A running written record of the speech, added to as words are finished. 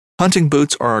Hunting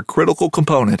boots are a critical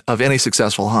component of any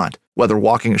successful hunt. Whether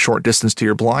walking a short distance to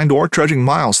your blind or trudging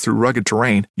miles through rugged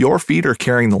terrain, your feet are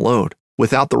carrying the load.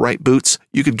 Without the right boots,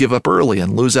 you could give up early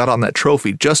and lose out on that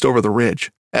trophy just over the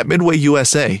ridge. At Midway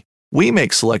USA, we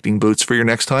make selecting boots for your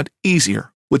next hunt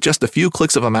easier. With just a few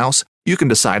clicks of a mouse, you can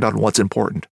decide on what's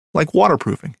important, like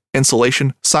waterproofing,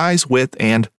 insulation, size, width,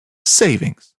 and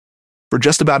savings. For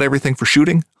just about everything for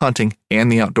shooting, hunting,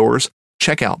 and the outdoors,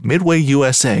 check out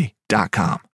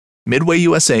MidwayUSA.com. Midway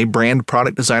USA brand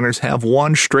product designers have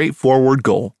one straightforward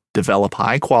goal: develop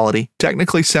high-quality,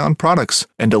 technically sound products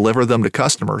and deliver them to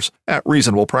customers at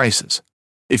reasonable prices.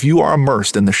 If you are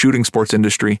immersed in the shooting sports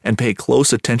industry and pay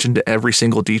close attention to every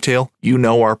single detail, you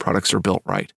know our products are built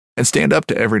right and stand up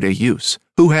to everyday use.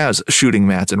 Who has shooting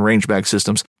mats and range bag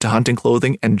systems to hunting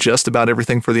clothing and just about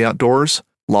everything for the outdoors?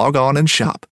 Log on and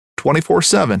shop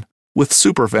 24/7 with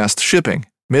super fast shipping.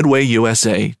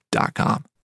 MidwayUSA.com.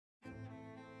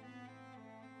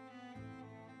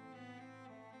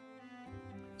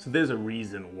 So there's a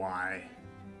reason why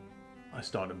I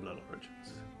started Blood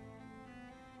Origins.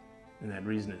 And that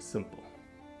reason is simple.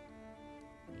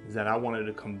 Is that I wanted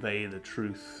to convey the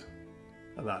truth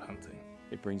about hunting.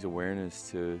 It brings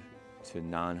awareness to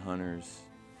non-hunters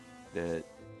that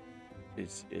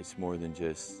it's more than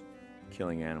just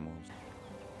killing animals.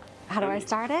 How do I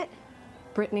start it?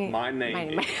 Brittany. My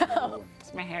name is...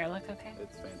 Does my hair look okay?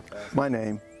 It's fantastic. My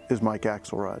name is Mike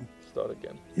Axelrod. Start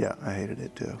again. Yeah, I hated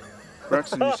it too.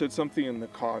 Braxton, you said something in the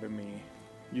car to me.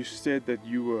 You said that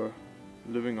you were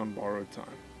living on borrowed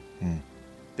time.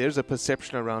 There's a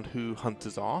perception around who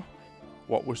hunters are,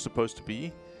 what we're supposed to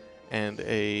be, and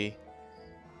a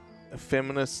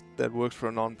feminist that works for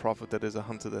a non-profit that is a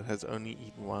hunter that has only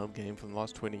eaten wild game for the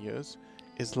last 20 years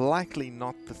is likely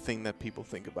not the thing that people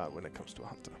think about when it comes to a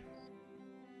hunter.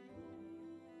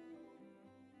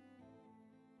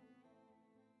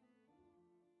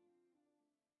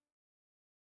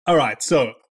 All right,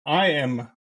 so I am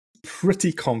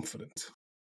pretty confident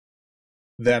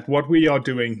that what we are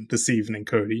doing this evening,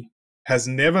 Cody, has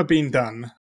never been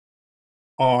done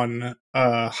on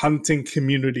a hunting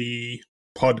community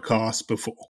podcast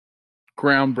before.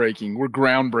 Groundbreaking. We're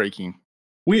groundbreaking.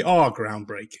 We are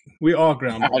groundbreaking. We are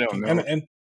groundbreaking. I don't know. And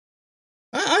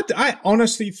I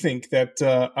honestly think that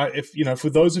for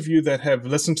those of you that have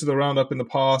listened to the Roundup in the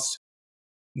past,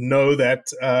 know that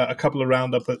a couple of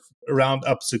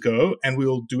roundups ago, and we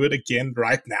will do it again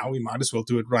right now. We might as well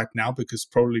do it right now because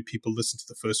probably people listen to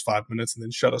the first 5 minutes and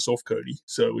then shut us off, Cody.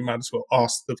 So we might as well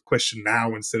ask the question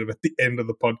now instead of at the end of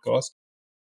the podcast.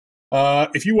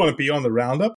 If you want to be on the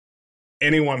Roundup,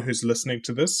 anyone who's listening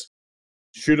to this,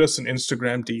 shoot us an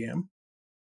Instagram DM,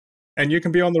 and you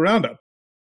can be on the Roundup.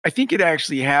 I think it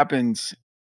actually happens.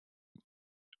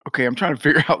 Okay, I'm trying to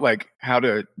figure out how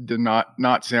to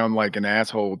not sound like an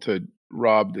asshole to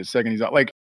Rob the second he's out.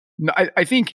 I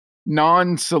think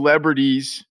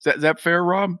non-celebrities. Is that fair,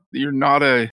 Rob? You're not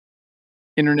a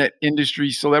internet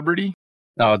industry celebrity.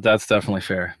 No, that's definitely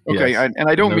fair. Okay, yes.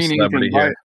 I don't mean anything by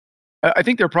here. it. I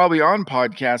think they're probably on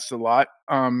podcasts a lot.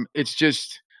 It's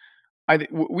just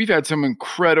we've had some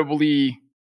incredibly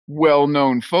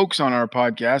well-known folks on our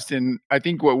podcast, and I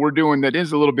think what we're doing that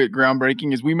is a little bit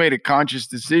groundbreaking is we made a conscious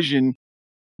decision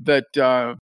that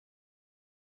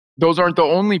those aren't the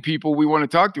only people we want to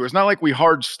talk to. It's not like we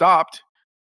hard stopped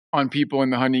on people in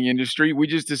the hunting industry. We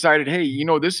just decided, hey,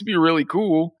 this would be really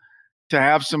cool to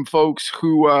have some folks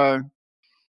who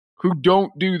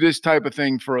don't do this type of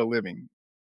thing for a living.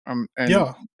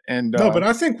 But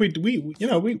I think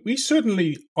we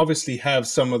certainly obviously have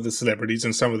some of the celebrities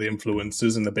and some of the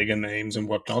influencers and the bigger names and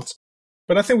whatnot.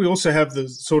 But I think we also have the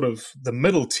sort of the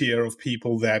middle tier of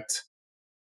people that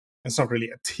it's not really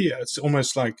a tier. It's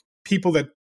almost like people that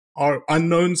are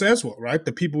unknowns as well, right?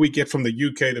 The people we get from the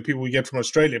UK, the people we get from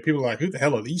Australia, people are like, who the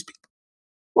hell are these people?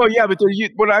 Well, yeah, but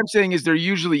what I'm saying is they're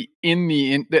usually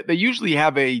they usually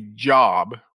have a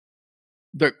job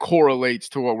that correlates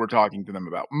to what we're talking to them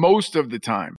about most of the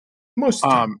time.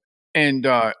 And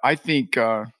I think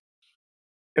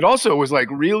it also was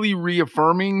really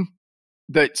reaffirming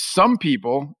that some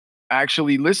people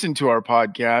actually listen to our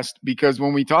podcast, because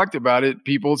when we talked about it,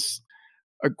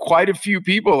 quite a few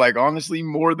people, honestly,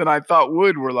 more than I thought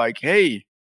were like, hey,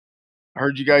 I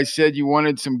heard you guys said you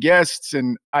wanted some guests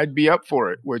and I'd be up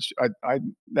for it, which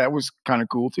that was kind of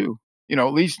cool too.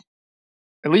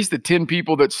 At least the 10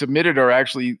 people that submitted are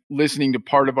actually listening to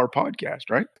part of our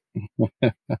podcast, right?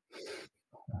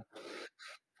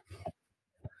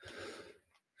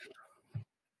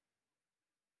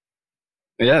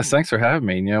 Yes, thanks for having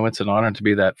me. It's an honor to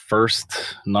be that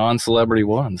first non-celebrity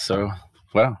one. So,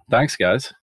 wow, thanks,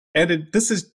 guys. And this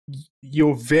is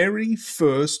your very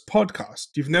first podcast.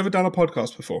 You've never done a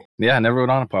podcast before. Yeah, I never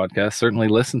went on a podcast. Certainly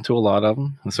listened to a lot of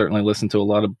them. I certainly listened to a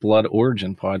lot of Blood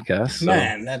Origin podcasts. So,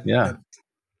 Man, yeah.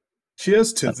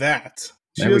 Cheers to that.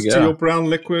 There we Cheers to go. your brown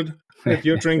liquid that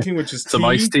you're drinking, which is some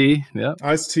iced tea. Yeah,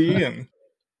 iced tea. And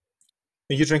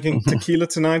are you drinking tequila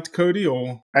tonight, Cody?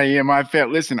 Or I am.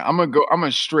 Listen, I'm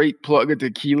a straight plug of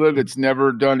tequila that's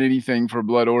never done anything for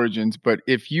Blood Origins. But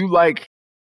if you like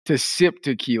to sip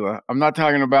tequila, I'm not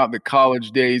talking about the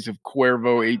college days of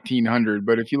Cuervo 1800,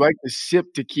 but if you like to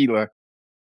sip tequila,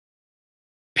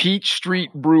 Peach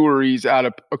Street Breweries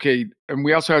and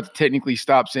we also have to technically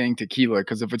stop saying tequila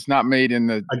because if it's not made in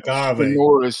the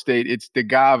Sonora state, it's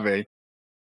Agave.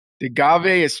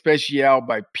 Agave Especial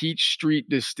by Peach Street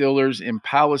Distillers in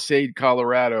Palisade,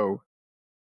 Colorado.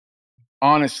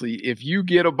 Honestly, if you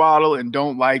get a bottle and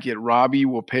don't like it, Robbie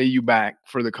will pay you back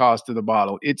for the cost of the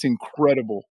bottle. It's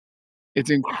incredible. It's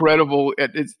incredible.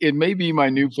 It may be my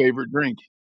new favorite drink.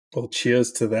 Well,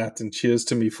 cheers to that, and cheers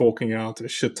to me forking out a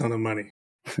shit ton of money.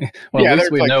 Well, at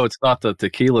least we know it's not the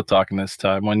tequila talking this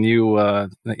time. When you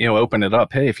open it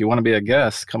up, hey, if you want to be a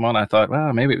guest, come on. I thought,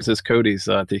 well, maybe it was just Cody's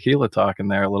tequila talking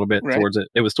there a little bit towards it.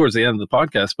 It was towards the end of the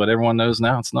podcast, but everyone knows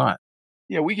now it's not.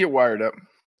 Yeah, we get wired up.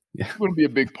 Yeah. It's going to be a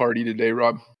big party today,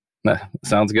 Rob.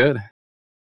 Sounds good.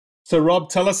 So, Rob,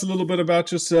 tell us a little bit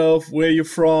about yourself, where you're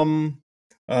from.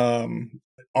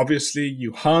 Obviously,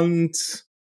 you hunt.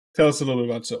 Tell us a little bit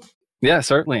about yourself. Yeah,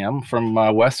 certainly. I'm from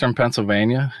Western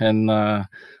Pennsylvania, and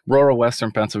rural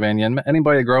Western Pennsylvania. And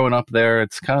anybody growing up there,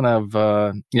 it's kind of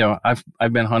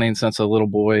I've been hunting since a little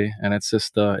boy, and it's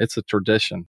just it's a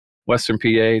tradition. Western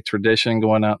PA tradition,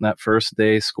 going out on that first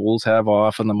day. Schools have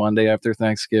off on the Monday after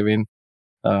Thanksgiving.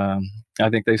 I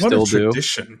think they still do.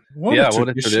 What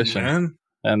a tradition, man.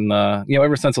 And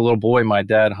ever since a little boy, my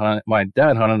dad hunted.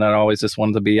 And I always just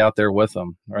wanted to be out there with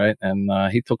him, right? And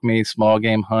he took me small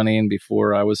game hunting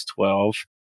before I was 12.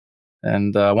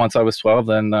 And once I was 12,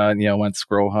 then went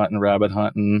squirrel hunting, rabbit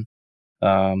hunting,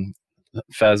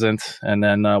 pheasant, and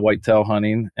then whitetail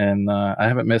hunting. And I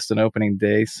haven't missed an opening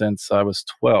day since I was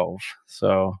 12.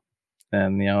 So,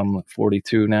 and I'm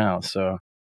 42 now. So.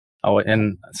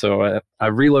 I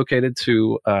relocated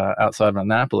to outside of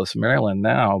Annapolis, Maryland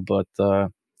now, but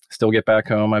still get back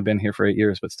home. I've been here for 8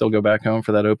 years, but still go back home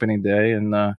for that opening day.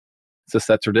 And it's just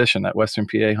that tradition, that Western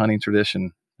PA hunting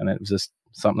tradition. And it was just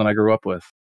something I grew up with.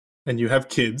 And you have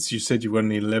kids. You said you got an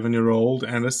 11-year-old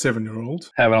and a 7-year-old.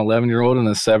 Have an 11-year-old and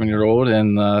a 7-year-old,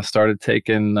 and started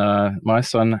taking my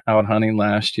son out hunting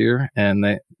last year.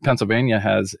 And Pennsylvania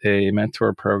has a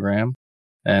mentor program.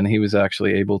 And he was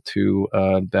actually able to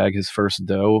bag his first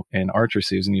doe in archery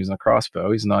season using a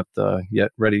crossbow. He's not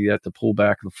yet ready to pull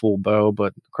back the full bow,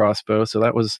 but crossbow. So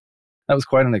that was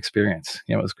quite an experience.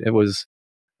 It was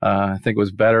I think it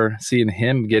was better seeing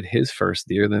him get his first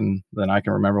deer than I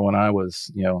can remember when I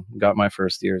was got my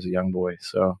first deer as a young boy.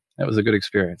 So that was a good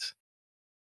experience.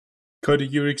 Cody,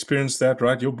 you experienced that,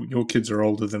 right? Your kids are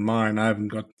older than mine. I haven't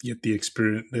got yet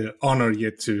the honor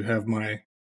yet to have my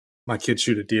kids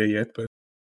shoot a deer yet, but.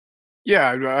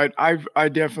 Yeah, I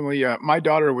definitely. My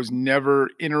daughter was never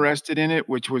interested in it,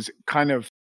 which was kind of.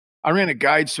 I ran a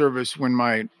guide service when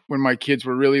my kids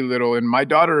were really little, and my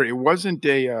daughter. It wasn't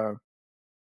a.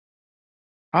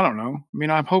 I don't know. I mean,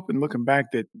 I'm hoping looking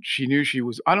back that she knew she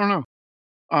was. I don't know.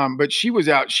 But she was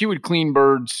out. She would clean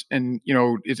birds, and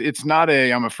it's not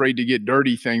a I'm afraid to get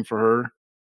dirty thing for her.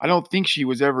 I don't think she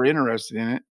was ever interested in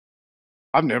it.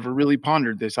 I've never really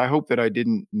pondered this. I hope that I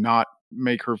didn't not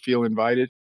make her feel invited.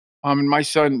 And my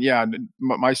son,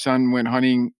 my son went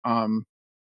hunting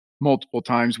multiple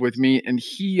times with me, and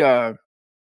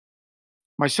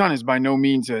my son is by no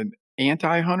means an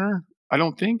anti-hunter. I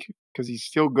don't think, because he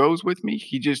still goes with me.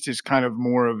 He just is kind of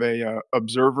more of a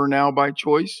observer now by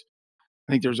choice.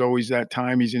 I think there's always that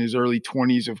time. He's in his early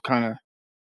 20s of kind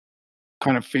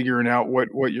of figuring out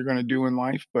what you're going to do in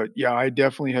life. But yeah, I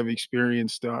definitely have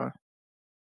experienced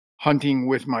hunting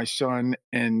with my son,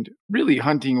 and really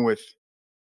hunting with.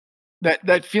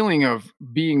 That feeling of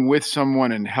being with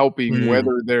someone and helping,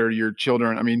 whether they're your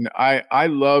children. I mean, I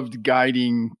loved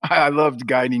guiding. I loved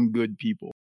guiding good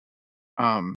people.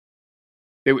 And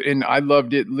I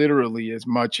loved it literally as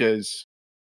much as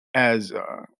I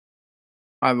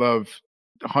love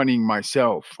hunting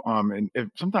myself. And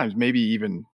sometimes maybe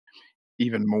even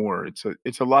more.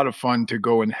 It's a lot of fun to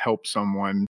go and help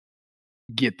someone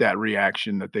get that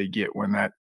reaction that they get when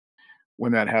that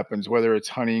happens, whether it's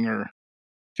hunting or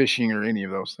fishing or any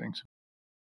of those things.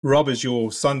 Rob, is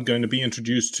your son going to be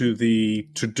introduced to the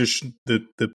tradition, the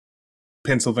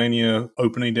Pennsylvania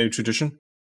opening day tradition?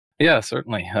 Yeah,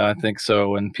 certainly. I think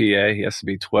so. In PA, he has to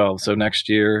be 12. So next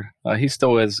year, he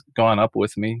still has gone up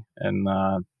with me and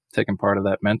taken part of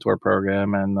that mentor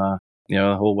program and,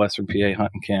 the whole Western PA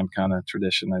hunting camp kind of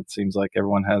tradition. It seems like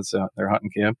everyone has their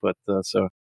hunting camp. But so,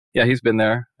 yeah, he's been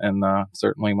there. And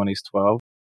certainly when he's 12,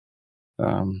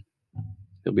 um,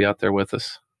 he'll be out there with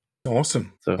us.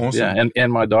 Awesome. So, awesome. yeah,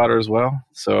 and my daughter as well.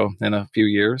 So in a few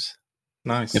years.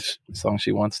 Nice. As long as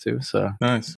she wants to. So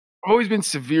nice. I've always been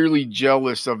severely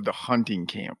jealous of the hunting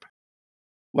camp.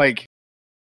 Like,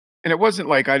 and it wasn't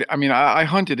like I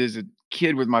hunted as a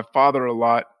kid with my father a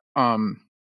lot. And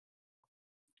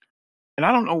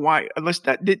I don't know why, unless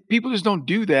people just don't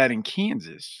do that in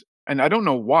Kansas. And I don't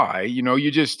know why,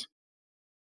 you just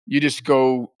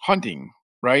go hunting,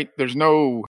 right? There's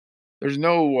no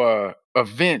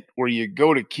event where you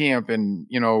go to camp and,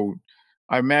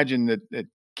 I imagine that at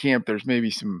camp there's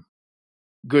maybe some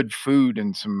good food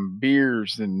and some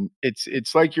beers, and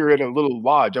it's like you're at a little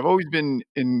lodge. I've always been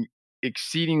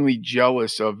exceedingly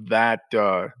jealous of that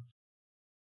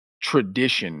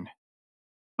tradition.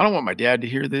 I don't want my dad to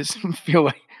hear this and I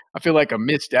feel like I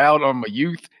missed out on my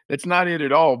youth. That's not it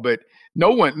at all. But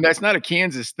that's not a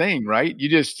Kansas thing, right?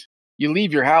 You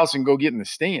leave your house and go get in the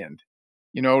stand,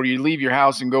 or you leave your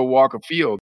house and go walk a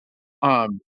field.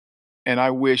 And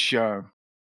I wish I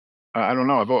don't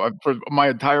know. For my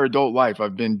entire adult life,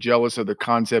 I've been jealous of the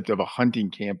concept of a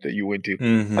hunting camp that you went to.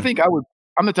 I think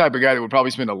I'm the type of guy that would probably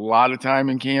spend a lot of time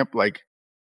in camp, like,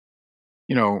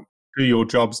 to your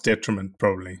job's detriment,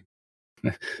 probably.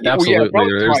 Absolutely,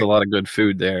 there's a lot of good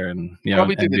food there, and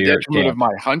probably to and the beer at detriment of camp. my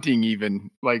hunting.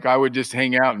 Even like I would just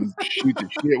hang out and shoot the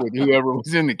shit with whoever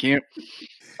was in the camp.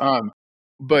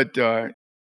 But no,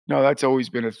 that's always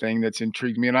been a thing that's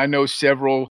intrigued me, and I know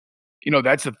several.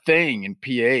 That's a thing in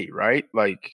PA, right?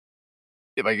 Like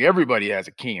everybody has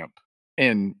a camp,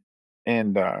 and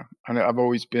I've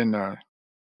always been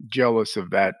jealous of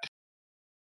that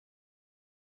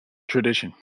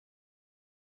tradition.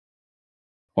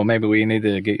 Well, maybe we need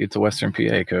to get you to Western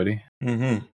PA, Cody.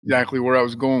 Exactly where I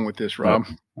was going with this, Rob.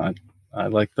 I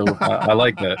like I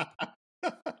like that.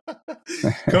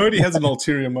 Cody has an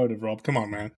ulterior motive, Rob. Come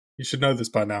on, man. You should know this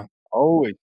by now.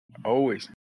 Always.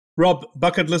 Rob,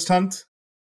 bucket list hunt?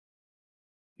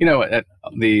 At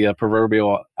the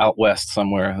proverbial out west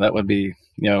somewhere, that would be,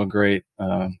 great.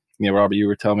 Robert, you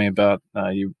were telling me about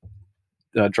you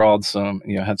drawed some,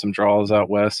 had some draws out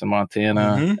west in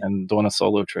Montana and doing a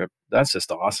solo trip. That's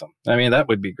just awesome. I mean, that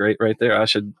would be great right there. I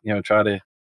should, try to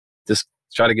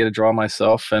get a draw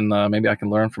myself, and maybe I can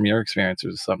learn from your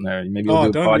experiences or something there. Maybe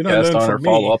you'll do a podcast on it or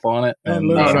follow up on it.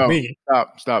 No.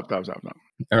 Stop.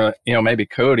 Or maybe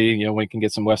Cody, we can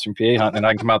get some Western PA hunting, and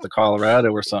I can come out to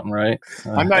Colorado or something, right?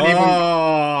 I'm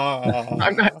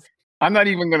not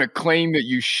even going to claim that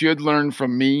you should learn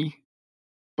from me,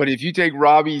 but if you take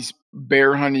Robbie's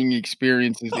bear hunting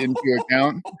experiences into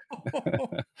account,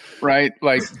 right?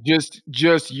 Like just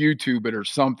YouTube it or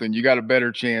something. You got a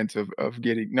better chance of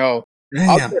getting. No,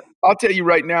 I'll tell you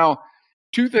right now,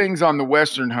 2 things on the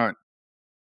Western hunt.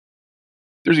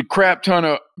 There's a crap ton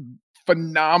of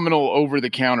phenomenal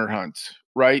over-the-counter hunts,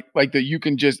 right? Like that you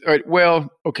can just.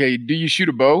 Okay. Do you shoot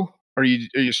a bow, or are you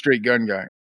a straight gun guy?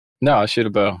 No, I shoot a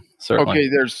bow. Certainly. Okay.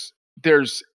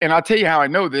 And I'll tell you how I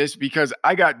know this, because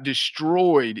I got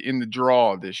destroyed in the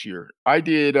draw this year. I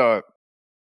did. I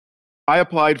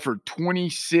applied for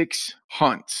 26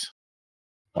 hunts.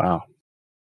 Wow.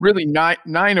 Really,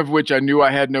 nine of which I knew I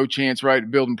had no chance,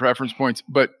 right, building preference points.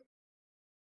 But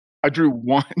I drew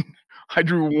one. I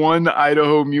drew one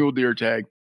Idaho mule deer tag.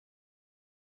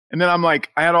 And then I'm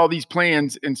like, I had all these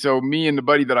plans. And so me and the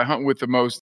buddy that I hunt with the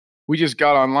most, we just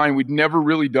got online. We'd never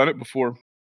really done it before.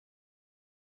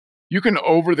 You can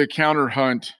over-the-counter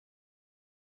hunt.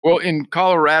 Well, in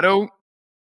Colorado,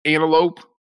 antelope,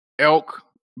 elk,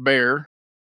 bear,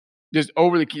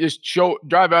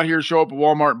 drive out here, show up at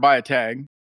Walmart, buy a tag.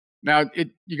 Now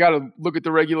you got to look at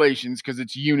the regulations because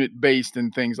it's unit based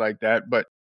and things like that. But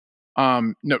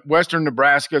Western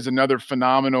Nebraska is another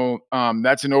phenomenal.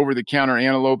 That's an over-the-counter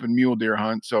antelope and mule deer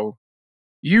hunt. So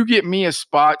you get me a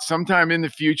spot sometime in the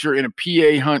future in a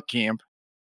PA hunt camp,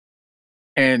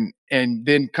 and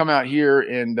then come out here,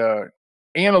 and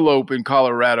antelope in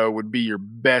Colorado would be your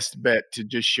best bet to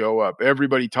just show up.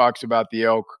 Everybody talks about the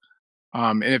elk,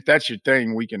 and if that's your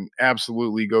thing, we can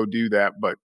absolutely go do that.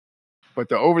 But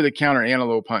the over-the-counter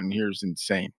antelope hunting here is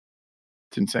insane.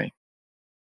 It's insane.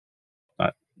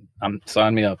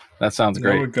 Sign me up. That sounds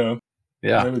great. There we go.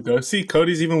 Yeah. There we go. See,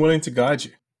 Cody's even willing to guide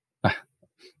you.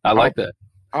 I like that.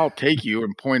 I'll take you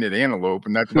and point at antelope,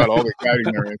 and that's about all the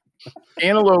guiding there is.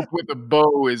 Antelope with a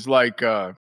bow is like,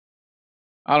 I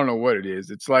don't know what it is.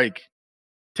 It's like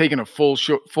taking a full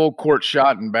court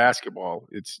shot in basketball.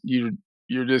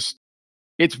 You're just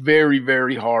it's very,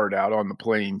 very hard out on the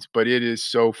plains, but it is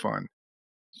so fun.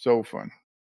 So fun.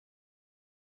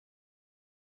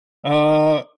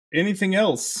 Anything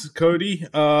else, Cody?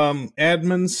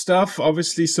 Admin stuff.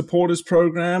 Obviously, supporters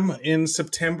program in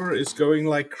September is going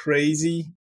like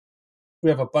crazy. We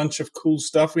have a bunch of cool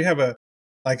stuff. We have a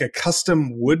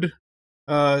custom wood.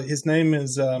 His name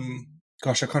is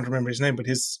gosh, I can't remember his name, but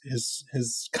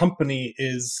his company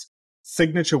is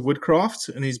Signature Woodcraft,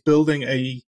 and he's building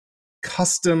a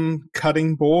custom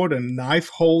cutting board and knife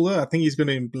holder. I think he's going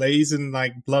to emblazon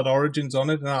like Blood Origins on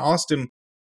it. And I asked him,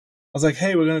 I was like,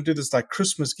 hey, we're going to do this like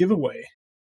Christmas giveaway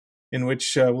in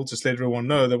which we'll just let everyone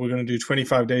know that we're going to do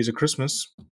 25 days of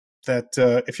Christmas. That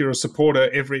if you're a supporter,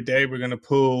 every day we're going to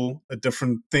pull a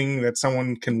different thing that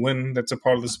someone can win that's a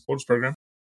part of the supporters program.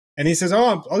 And he says,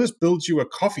 oh, I'll just build you a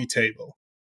coffee table.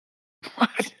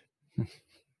 What? I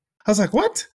was like,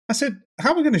 what? I said,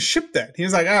 how are we going to ship that? He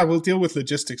was like, we'll deal with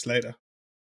logistics later.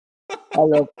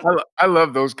 I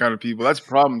love those kind of people. That's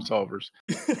problem solvers.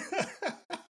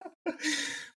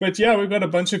 But yeah, we've got a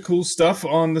bunch of cool stuff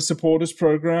on the supporters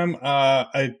program.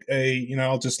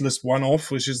 I'll just list one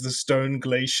off, which is the Stone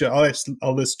Glacier.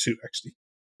 I'll list two actually.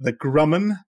 The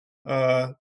Grumman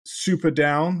Super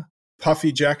Down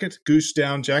Puffy Jacket, Goose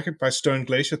Down Jacket by Stone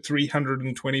Glacier,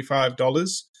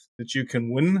 $325 that you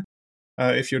can win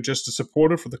if you're just a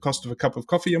supporter for the cost of a cup of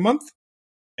coffee a month.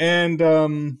 And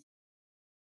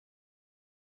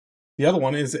the other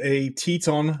one is a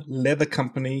Teton Leather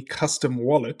Company custom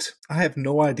wallet. I have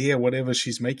no idea whatever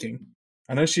she's making.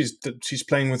 I know she's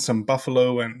playing with some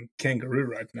buffalo and kangaroo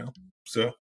right now.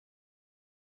 So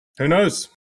who knows?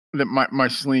 My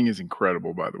sling is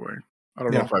incredible, by the way. I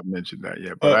don't know if I've mentioned that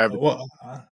yet, but I haven't. Well,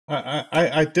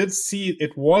 I did see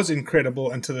it was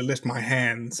incredible until it left my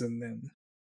hands, and then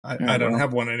I don't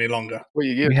have one any longer.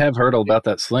 We have heard about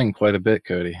that sling quite a bit,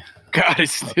 Cody. God,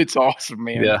 it's awesome,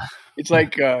 man. Yeah. It's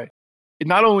like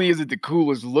not only is it the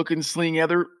coolest looking sling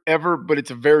ever, but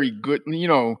it's a very good,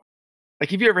 like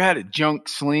have you ever had a junk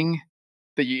sling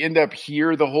that you end up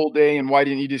here the whole day, and why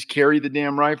didn't you just carry the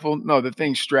damn rifle? No, the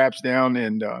thing straps down,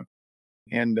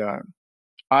 and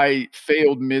I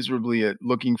failed miserably at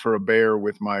looking for a bear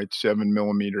with my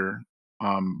 7mm,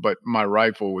 but my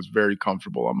rifle was very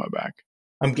comfortable on my back.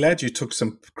 I'm glad you took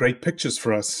some great pictures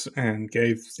for us and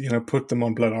put them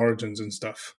on Blood Origins and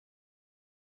stuff.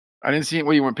 I didn't see it.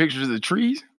 Well, you want pictures of the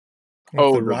trees?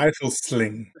 The rifle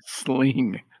sling.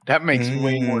 Sling. That makes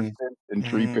way more sense than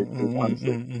tree pictures,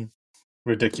 honestly.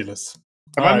 Ridiculous.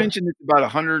 Have I mentioned it's about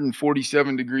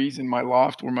 147 degrees in my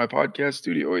loft where my podcast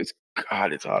studio is?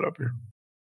 God, it's hot up here.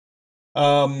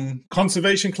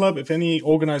 Conservation Club, if any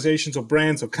organizations or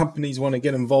brands or companies want to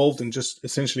get involved and just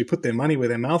essentially put their money where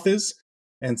their mouth is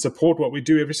and support what we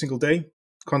do every single day,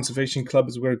 Conservation Club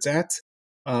is where it's at.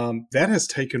 That has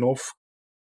taken off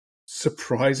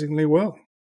surprisingly well.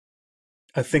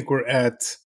 I think we're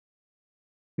at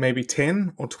maybe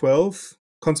 10 or 12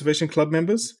 Conservation Club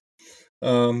members.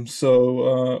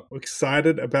 So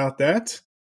excited about that.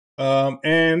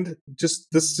 And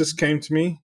this just came to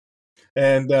me.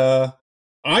 And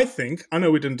I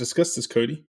know we didn't discuss this,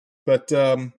 Cody, but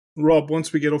Rob,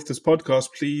 once we get off this podcast,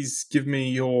 please give me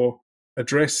your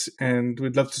address and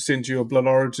we'd love to send you a Blood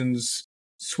Origins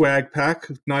swag pack,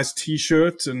 nice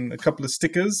t-shirt and a couple of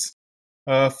stickers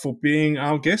for being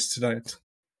our guest tonight.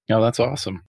 Oh, that's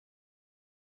awesome.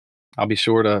 I'll be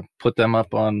sure to put them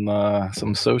up on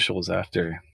some socials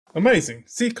after. Amazing.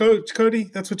 See, Cody,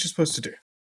 that's what you're supposed to do.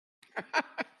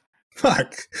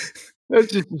 Fuck.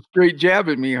 That's just a straight jab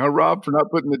at me, huh, Rob, for not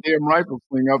putting the damn rifle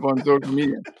sling up on social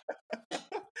media.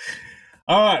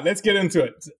 All right, let's get into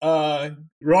it.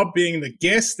 Rob, being the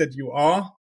guest that you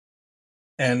are,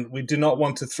 and we do not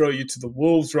want to throw you to the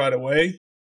wolves right away.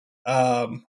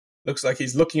 Looks like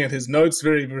he's looking at his notes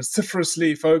very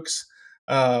vociferously, folks.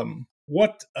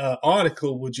 What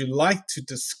article would you like to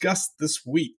discuss this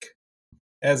week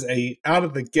as a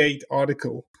out-of-the-gate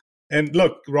article? And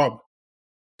look, Rob,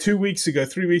 3 weeks ago,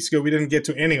 we didn't get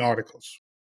to any articles.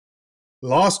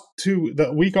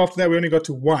 The week after that, we only got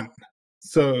to one.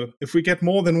 So if we get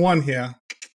more than one here,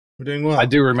 we're doing well. I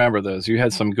do remember those. You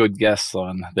had some good guests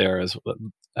on there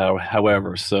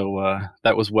however, so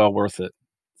that was well worth it.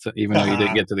 So even though you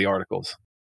didn't get to the articles.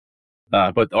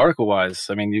 But article-wise,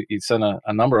 I mean, you sent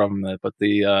a number of them, but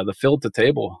the field to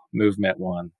table movement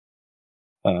one.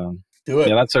 Do it.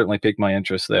 Yeah, that certainly piqued my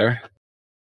interest there.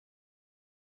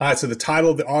 All right, so the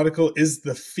title of the article is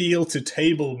The Field to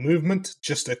Table Movement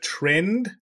Just a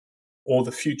Trend or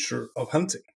the Future of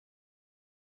Hunting?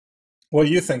 What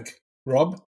do you think,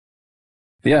 Rob?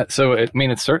 Yeah, so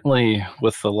it's certainly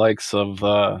with the likes of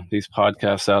these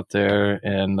podcasts out there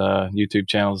and YouTube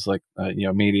channels like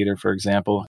Meat Eater, for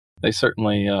example, they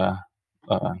certainly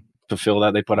fulfill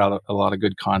that. They put out a lot of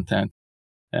good content,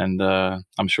 and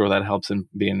I'm sure that helps in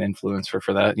be an influence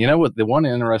for that. You know what? The one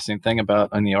interesting thing about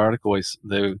in the article is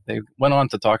they went on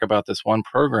to talk about this one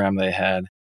program they had,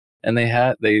 and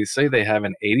they say they have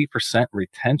an 80%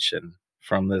 retention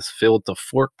from this field to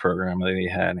fork program that they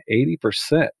had.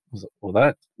 80%.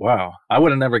 Well, wow. I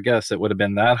would have never guessed it would have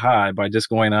been that high by just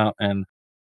going out and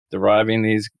deriving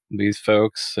these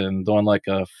folks and doing like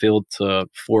a field to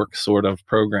fork sort of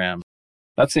program.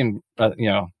 That seemed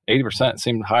 80%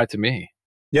 seemed high to me.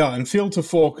 Yeah, and Field to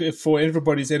Fork, for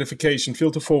everybody's edification,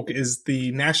 Field to Fork is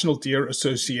the National Deer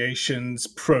Association's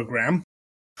program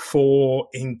for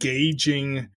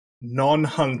engaging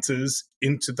non-hunters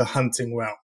into the hunting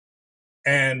realm.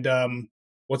 And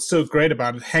what's so great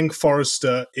about it, Hank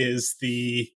Forrester is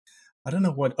he's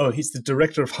the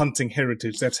Director of Hunting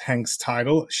Heritage. That's Hank's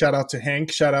title. Shout out to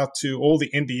Hank. Shout out to all the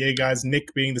NDA guys,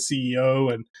 Nick being the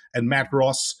CEO, and Matt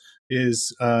Ross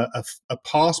is a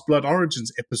past Blood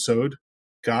Origins episode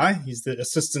guy. He's the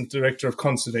Assistant Director of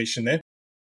Conservation there.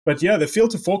 But yeah, the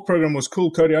Field to Fork program was cool,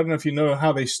 Cody. I don't know if you know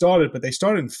how they started, but they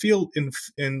started in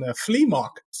flea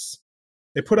markets.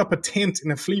 They put up a tent in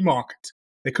a flea market.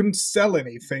 They couldn't sell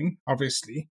anything,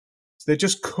 obviously. So they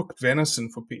just cooked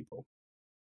venison for people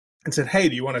and said, hey,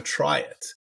 do you want to try it?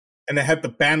 And they had the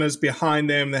banners behind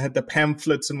them. They had the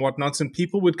pamphlets and whatnots. And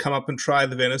people would come up and try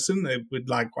the venison. They would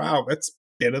like, wow, that's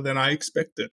better than I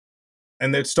expected.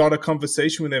 And they'd start a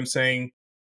conversation with them saying,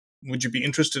 would you be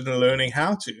interested in learning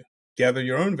how to gather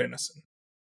your own venison?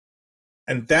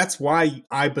 And that's why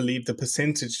I believe the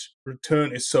percentage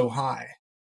return is so high,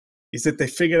 is that they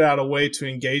figured out a way to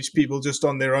engage people just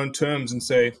on their own terms and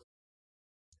say,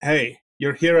 hey,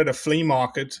 you're here at a flea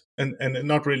market, and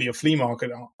not really a flea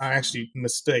market. I actually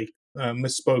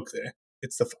misspoke there.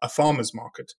 It's a farmer's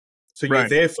market. So you're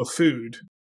there for food.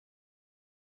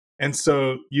 And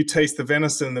so you taste the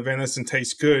venison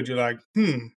tastes good. You're like,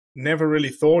 never really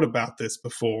thought about this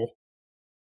before.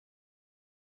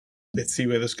 Let's see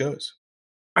where this goes.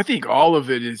 I think all of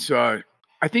it is, I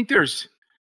think there's,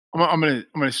 I'm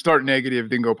gonna start negative,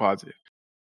 then go positive.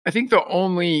 I think the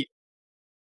only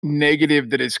negative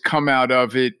that has come out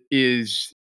of it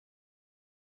is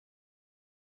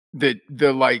the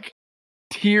like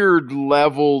tiered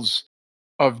levels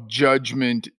of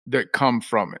judgment that come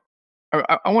from it.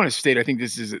 I want to state, I think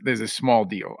there's a small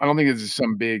deal. I don't think this is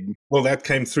some big. Well, that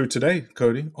came through today,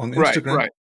 Cody, on Instagram. Right.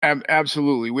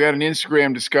 Absolutely. We had an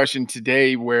Instagram discussion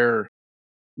today where,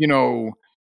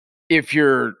 if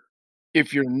you're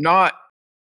not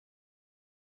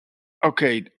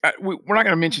okay, we're not going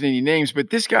to mention any names, but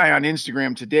this guy on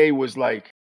Instagram today was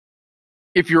like,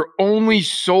 if your only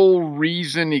sole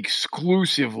reason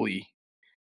exclusively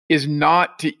is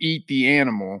not to eat the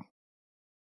animal,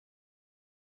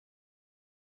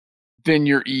 then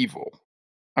you're evil.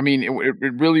 I mean,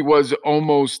 it really was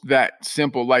almost that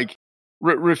simple. Like,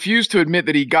 refused to admit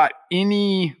that he got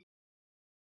any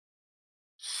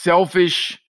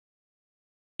selfish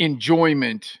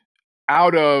enjoyment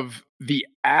out of the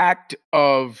act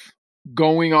of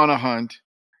going on a hunt.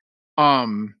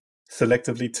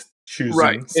 Selectively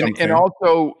choosing something.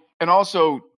 And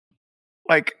also,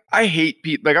 like, I hate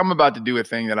people. Like, I'm about to do a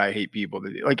thing that I hate people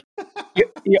to do. Like,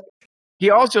 he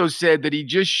also said that he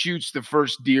just shoots the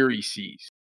first deer he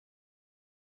sees.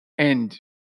 And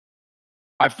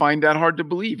I find that hard to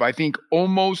believe. I think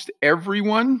almost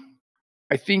everyone,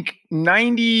 I think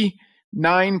 99%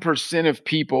 of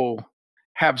people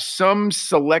have some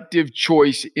selective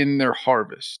choice in their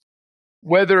harvest.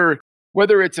 Whether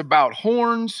it's about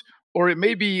horns or it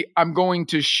may be I'm going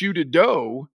to shoot a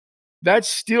doe, that's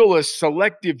still a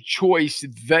selective choice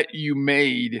that you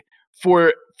made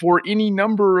for any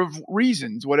number of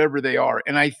reasons, whatever they are.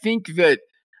 And I think that,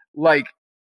 like,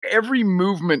 every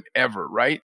movement ever,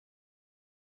 right?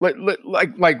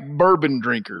 Like bourbon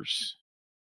drinkers.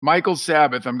 Michael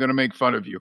Sabbath, I'm going to make fun of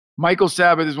you. Michael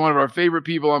Sabbath is one of our favorite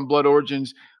people on Blood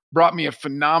Origins, brought me a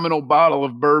phenomenal bottle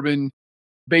of bourbon,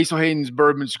 Basil Hayden's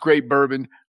bourbon. It's great bourbon.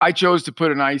 I chose to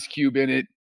put an ice cube in it.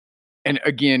 And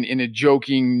again, in a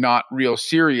joking, not real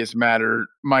serious matter,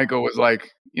 Michael was like,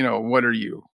 what are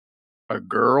you, a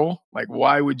girl? Like,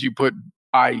 why would you put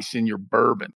ice in your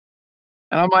bourbon?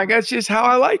 And I'm like, that's just how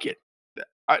I like it.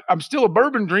 I'm still a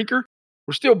bourbon drinker.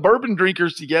 We're still bourbon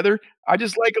drinkers together. I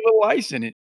just like a little ice in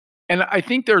it. And I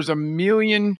think there's a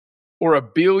million or a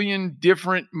billion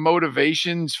different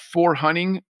motivations for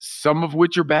hunting, some of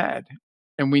which are bad,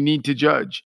 and we need to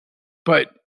judge. But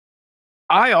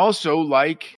I also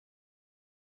like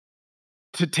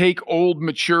to take old,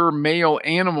 mature male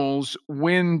animals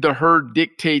when the herd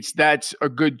dictates that's a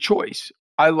good choice.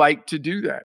 I like to do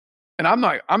that. And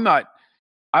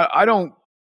I don't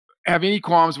have any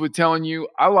qualms with telling you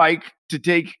I like to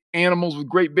take animals with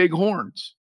great big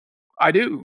horns. I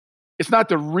do. It's not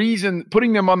the reason,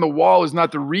 putting them on the wall is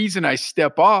not the reason I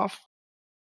step off,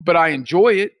 but I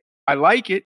enjoy it. I like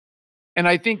it. And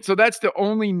I think so that's the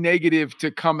only negative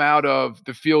to come out of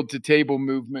the field to table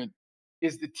movement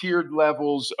is the tiered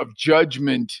levels of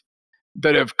judgment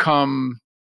that have come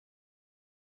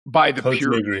by the Totally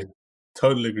pure. agree.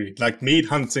 Totally agree. Like meat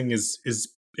hunting is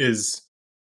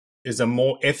a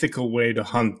more ethical way to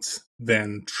hunt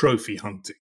than trophy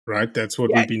hunting, right? That's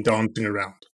what Yeah. we've been dancing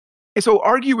around. So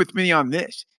argue with me on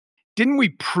this. Didn't we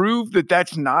prove that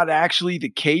that's not actually the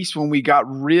case when we got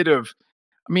rid of,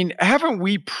 I mean, haven't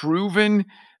we proven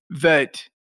that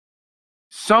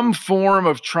some form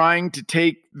of trying to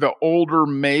take the older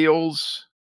males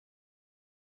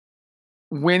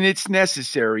when it's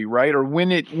necessary, right? Or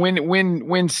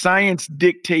when science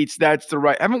dictates that's the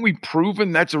right. Haven't we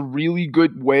proven that's a really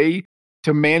good way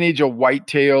to manage a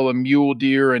whitetail, a mule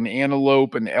deer, an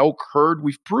antelope, an elk herd?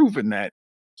 We've proven that.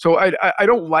 So I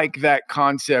don't like that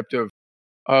concept of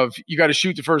you got to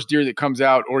shoot the first deer that comes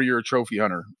out or you're a trophy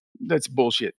hunter. That's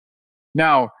bullshit.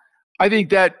 Now, I think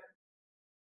that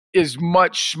is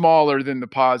much smaller than the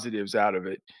positives out of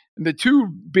it. And the two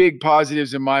big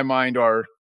positives in my mind are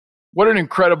what an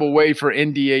incredible way for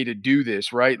NDA to do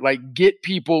this, right? Like get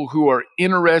people who are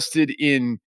interested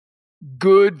in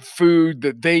good food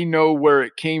that they know where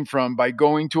it came from by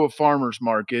going to a farmer's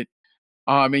market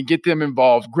and get them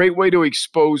involved. Great way to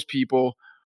expose people.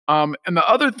 And the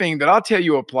other thing that I'll tell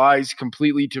you applies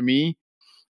completely to me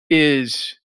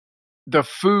is the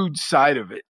food side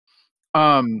of it.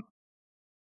 I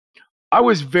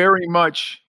was very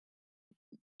much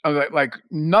like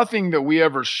nothing that we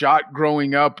ever shot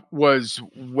growing up was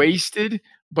wasted,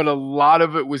 but a lot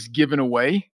of it was given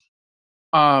away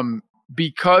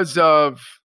because of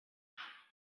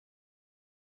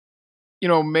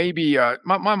maybe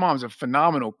my mom's a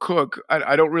phenomenal cook.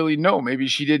 I don't really know. Maybe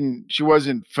she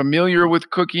wasn't familiar with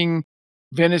cooking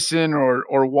venison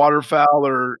or waterfowl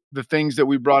or the things that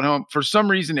we brought home. For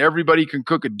some reason, everybody can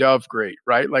cook a dove great,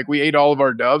 right? Like we ate all of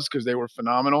our doves because they were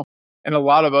phenomenal, and a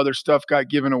lot of other stuff got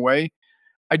given away.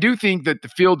 I do think that the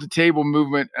field to table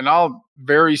movement, and I'll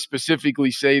very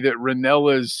specifically say that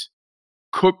Ranella's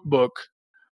cookbook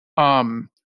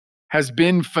has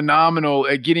been phenomenal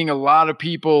at getting a lot of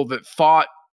people that thought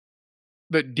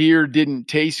that deer didn't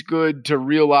taste good to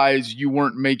realize you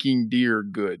weren't making deer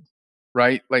good,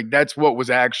 right? Like that's what was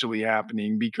actually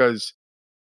happening because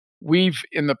we've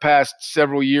in the past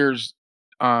several years,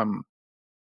 I've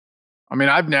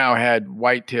now had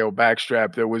whitetail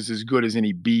backstrap that was as good as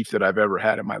any beef that I've ever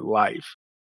had in my life.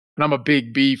 And I'm a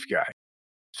big beef guy.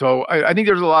 So I think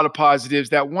there's a lot of positives.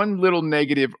 That one little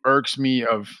negative irks me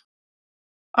of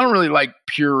I don't really like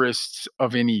purists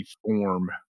of any form,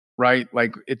 right?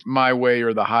 Like it's my way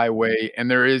or the highway, and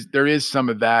there is some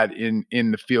of that in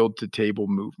the field to table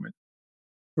movement.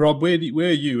 Rob, where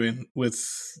are you in with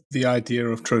the idea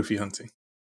of trophy hunting?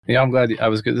 Yeah, I'm glad. I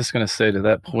was just going to say to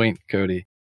that point, Cody.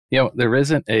 There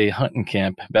isn't a hunting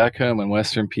camp back home in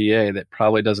Western PA that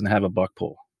probably doesn't have a buck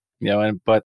pool.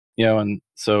 And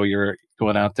so you're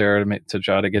going out there to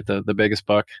try to get the biggest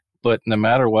buck. But no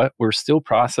matter what, we're still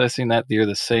processing that deer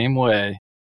the same way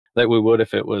that we would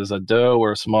if it was a doe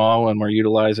or a small, and we're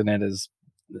utilizing it as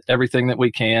everything that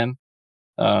we can.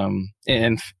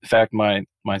 In fact, my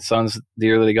son's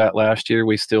deer that he got last year,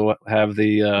 we still have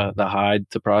the hide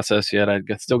to process yet.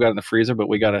 Still got it in the freezer, but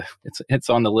it's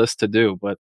on the list to do.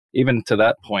 But even to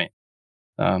that point,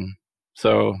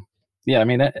 so yeah, I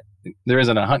mean, there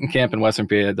isn't a hunting camp in Western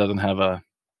PA that doesn't have a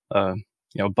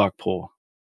buck pool.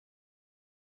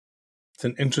 It's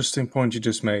an interesting point you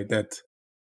just made.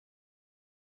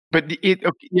 But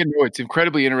it's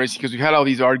incredibly interesting because we've had all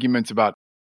these arguments about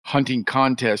hunting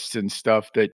contests and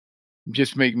stuff that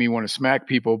just make me want to smack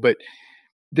people, but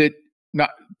that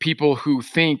not people who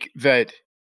think that.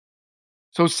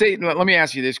 So let me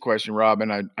ask you this question, Rob,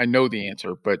 and I know the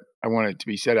answer, but I want it to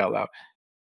be said out loud.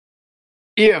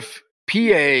 If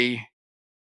PA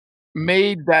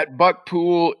made that buck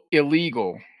pool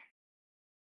illegal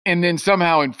and then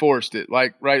somehow enforced it,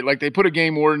 like they put a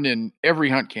game warden in every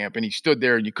hunt camp and he stood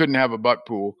there and you couldn't have a buck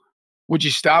pool, would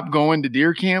you stop going to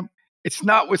deer camp? It's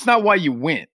not why you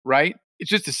went, right? It's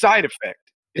just a side effect.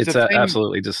 It's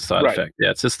absolutely just a side effect.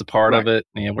 Yeah, it's just a part of it.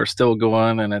 We're still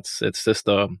going, and it's just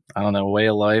a way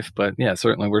of life. But yeah,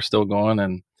 certainly we're still going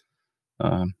and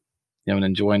and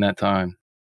enjoying that time.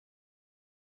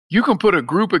 You can put a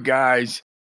group of guys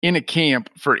in a camp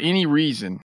for any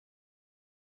reason,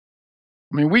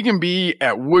 I mean, we can be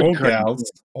at wood cutting.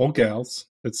 Or gals.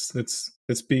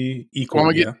 Let's be equal.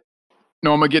 Well, I'm yeah.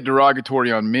 gonna get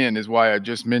derogatory on men, is why I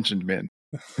just mentioned men.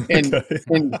 And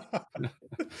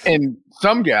and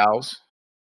some gals,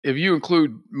 if you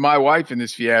include my wife in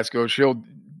this fiasco, she'll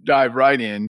dive right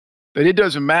in. But it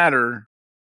doesn't matter.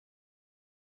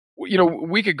 You know,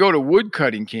 we could go to wood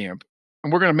cutting camp,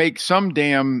 and we're gonna make some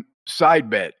damn side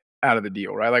bet out of the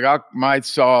deal, right? Like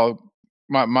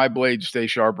my blades stay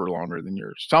sharper longer than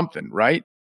yours, something, right?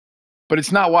 But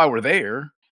it's not why we're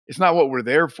there. It's not what we're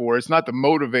there for. It's not the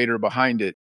motivator behind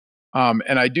it.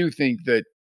 And I do think that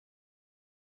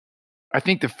I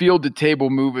think the field to table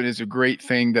movement is a great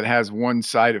thing that has one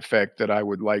side effect that I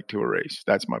would like to erase.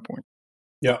 That's my point.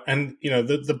 Yeah, and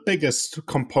the biggest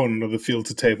component of the field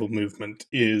to table movement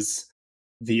is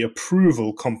the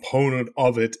approval component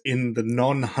of it in the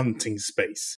non-hunting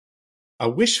space. I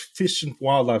wish Fish and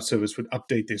Wildlife Service would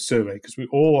update their survey, because we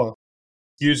all are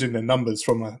using the numbers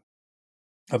from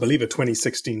I believe a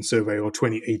 2016 survey or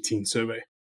 2018 survey.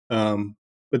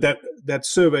 But that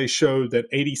survey showed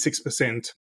that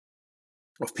 86%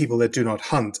 of people that do not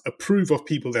hunt approve of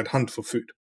people that hunt for food.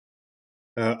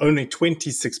 Only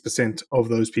 26% of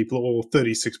those people, or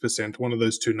 36%, one of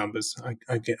those two numbers,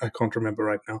 I can't remember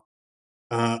right now,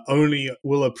 only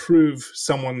will approve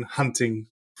someone hunting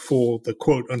for the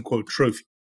quote-unquote trophy.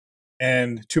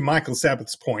 And to Michael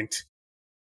Sabbath's point,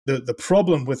 the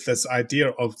problem with this idea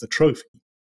of the trophy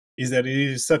is that it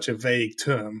is such a vague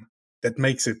term that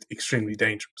makes it extremely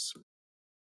dangerous.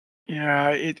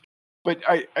 Yeah, but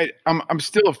I'm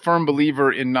still a firm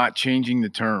believer in not changing the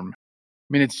term. I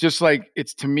mean, it's just like,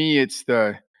 to me, it's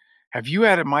have you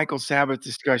had a Michael Sabbath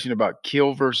discussion about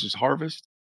kill versus harvest?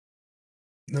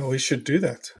 No, we should do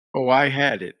that. Oh, I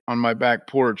had it on my back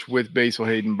porch with Basil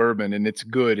Hayden bourbon, and it's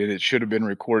good, and it should have been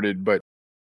recorded, but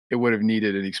it would have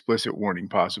needed an explicit warning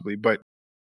possibly. But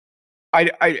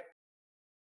I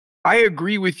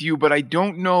agree with you, but I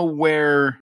don't know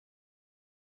where.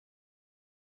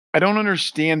 I don't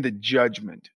understand the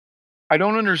judgment. I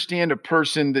don't understand a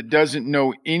person that doesn't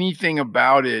know anything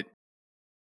about it,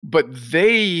 but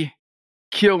they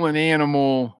kill an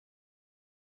animal,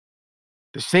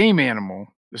 the same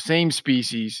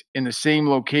species, in the same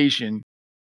location.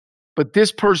 But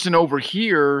this person over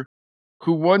here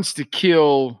who wants to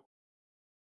kill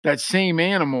that same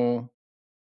animal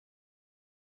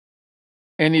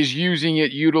and is using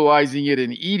it, utilizing it,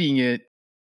 and eating it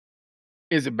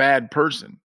is a bad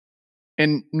person.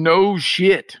 And no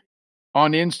shit,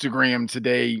 on Instagram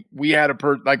today, we had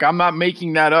like, I'm not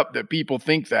making that up that people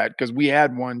think that, because we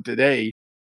had one today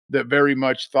that very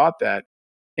much thought that.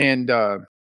 And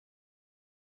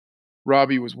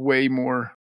Robbie was way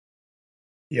more.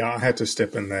 Yeah, I had to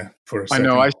step in there for a second. I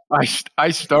know.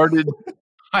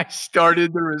 I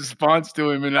started the response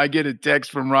to him, and I get a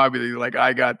text from Robbie that he's like,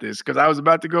 I got this, because I was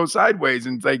about to go sideways,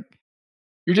 and it's like,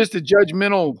 you're just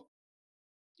judgmental.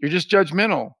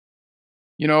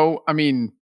 I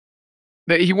mean,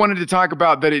 that he wanted to talk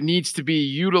about that it needs to be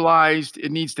utilized,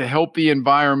 it needs to help the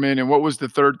environment, and what was the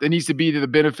third? It needs to be to the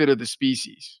benefit of the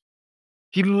species.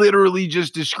 He literally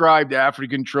just described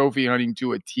African trophy hunting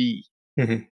to a T.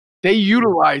 Mm-hmm. They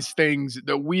utilize things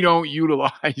that we don't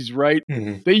utilize, right?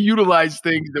 Mm-hmm. They utilize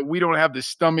things that we don't have the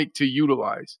stomach to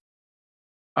utilize.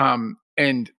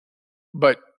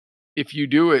 But if you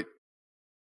do it,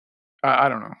 I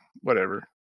don't know, whatever.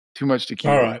 Too much to keep.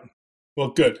 All right. Well,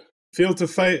 good. Field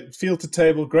to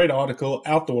Table, great article,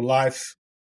 Outdoor Life.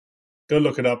 Go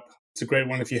look it up. It's a great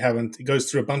one if you haven't. It goes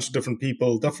through a bunch of different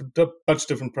people, bunch of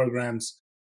different programs.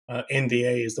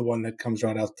 NDA is the one that comes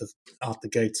right out the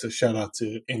gate. So shout out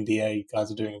to NDA. You guys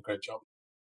are doing a great job.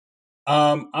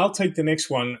 I'll take the next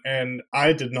one, and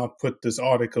I did not put this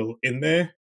article in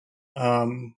there.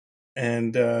 Tom,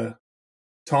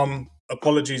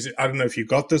 apologies. I don't know if you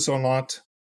got this or not,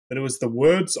 but it was the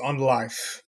Words on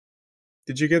Life.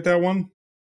 Did you get that one?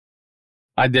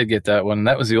 I did get that one.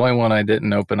 That was the only one I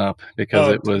didn't open up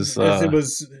because it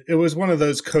was one of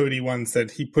those Cody ones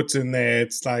that he puts in there.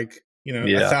 It's like,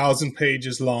 1,000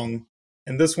 pages long.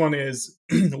 And this one is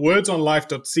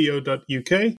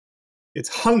wordsonlife.co.uk. It's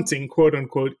hunting, quote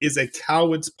unquote, is a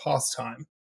coward's pastime.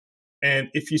 And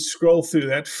if you scroll through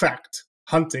that fact,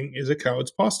 hunting is a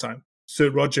coward's pastime.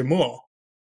 Sir Roger Moore,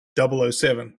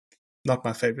 007. Not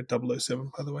my favorite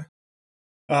 007, by the way.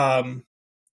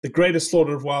 The greatest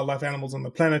slaughter of wildlife animals on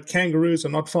the planet. Kangaroos are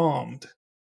not farmed.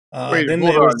 Wait,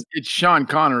 hold on. It's Sean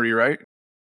Connery, right?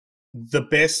 The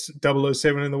best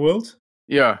 007 in the world?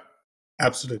 Yeah.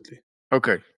 Absolutely.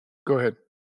 Okay. Go ahead.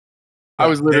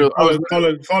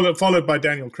 Yeah, followed by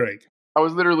Daniel Craig. I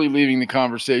was literally leaving the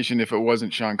conversation if it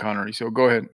wasn't Sean Connery. So go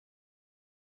ahead.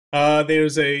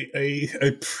 There's a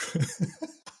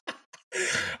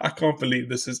I can't believe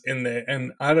this is in there,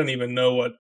 and I don't even know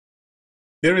what.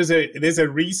 There's a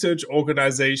research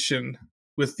organization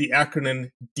with the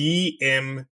acronym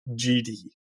DMGD.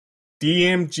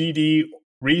 DMGD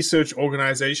Research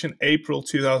Organization, April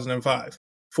 2005.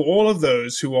 For all of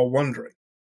those who are wondering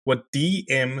what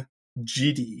DMGD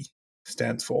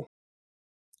stands for,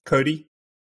 Cody,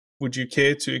 would you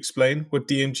care to explain what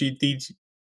DMGD?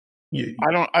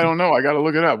 I don't know. I got to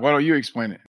look it up. Why don't you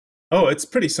explain it? Oh, it's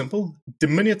pretty simple.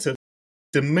 Diminutive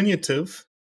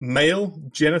male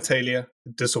genitalia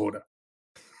disorder.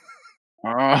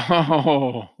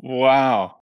 Oh,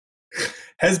 wow.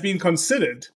 Has been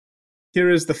considered. Here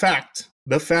is the facts.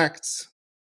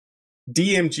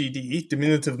 DMGD,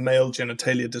 diminutive male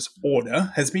genitalia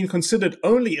disorder, has been considered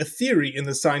only a theory in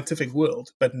the scientific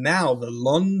world, but now the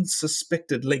long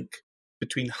suspected link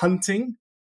between hunting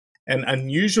and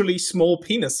unusually small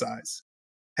penis size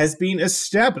has been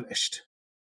established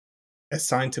as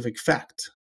scientific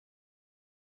fact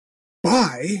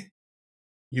by,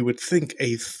 you would think,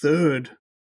 a third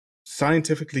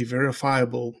scientifically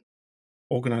verifiable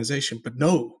organization, but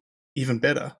no, even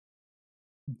better,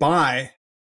 by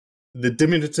the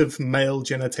Diminutive Male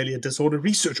Genitalia Disorder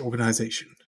Research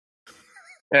Organization.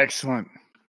 Excellent.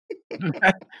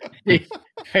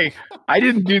 hey, I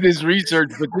didn't do this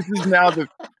research, but this is now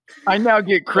I now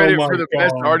get credit for the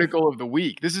best article of the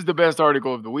week. This is the best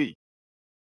article of the week.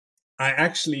 I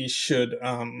actually should.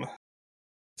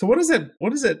 So what is it,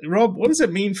 Rob? What does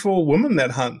it mean for women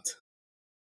that hunt?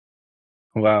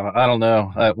 Wow, I don't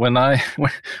know. When I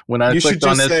you clicked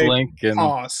on this link and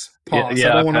pause. Yeah, I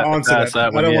don't want to answer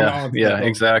that. I don't want to answer that. Yeah,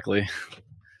 exactly.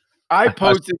 I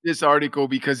posted this article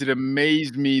because it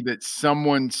amazed me that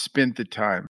someone spent the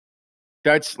time.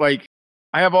 That's like,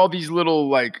 I have all these little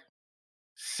like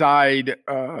side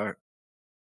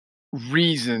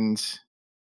reasons,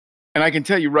 and I can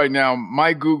tell you right now,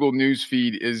 my Google News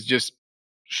feed is just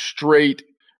straight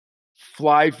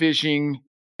fly fishing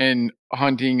and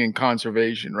hunting and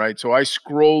conservation, right? So I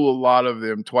scroll a lot of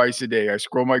them twice a day. I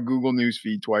scroll my Google News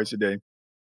feed twice a day.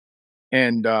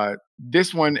 And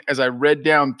this one, as I read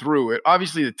down through it,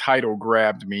 obviously the title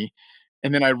grabbed me.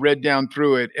 And then I read down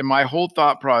through it, and my whole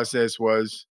thought process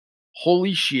was,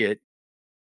 holy shit,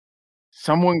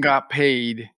 someone got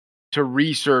paid to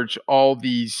research all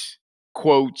these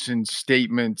quotes and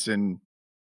statements and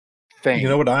things. You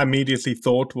know what I immediately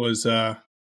thought was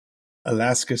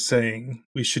Alaska saying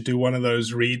we should do one of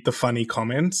those read the funny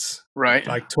comments, right?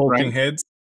 Like talking heads.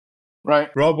 Right.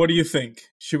 Rob, what do you think?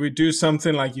 Should we do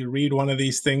something like you read one of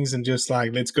these things and just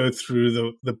like, let's go through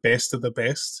the best of the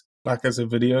best, like as a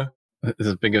video? This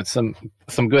has been good. Some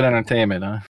good entertainment,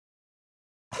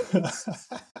 huh?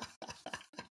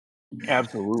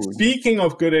 Absolutely. Speaking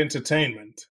of good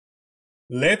entertainment,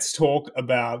 let's talk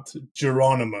about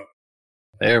Geronimo.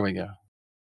 There we go.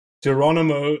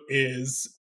 Geronimo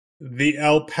is the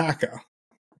alpaca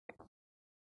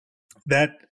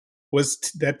that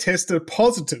tested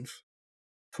positive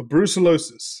for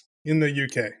brucellosis in the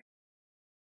UK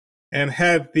and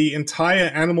had the entire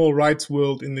animal rights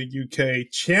world in the UK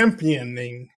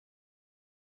championing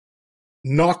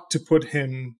not to put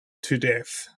him to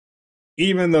death,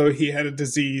 even though he had a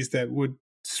disease that would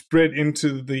spread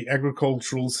into the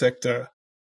agricultural sector,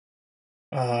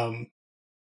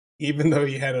 even though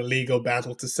he had a legal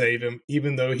battle to save him,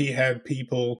 even though he had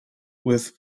people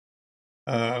with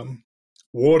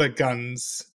water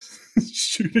guns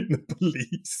shooting the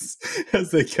police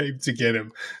as they came to get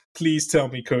him. Please tell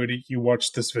me, Cody, you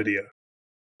watched this video.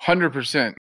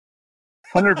 100%.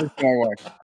 100% I watched.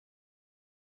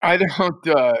 I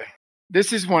don't,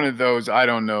 this is one of those I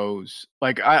don't knows.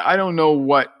 Like, I don't know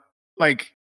what,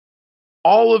 like,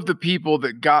 all of the people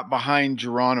that got behind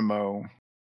Geronimo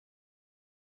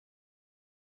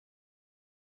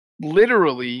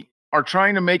literally are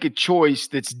trying to make a choice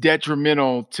that's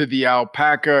detrimental to the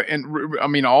alpaca. And I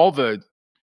mean, all the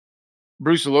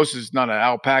brucellosis is not an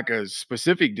alpaca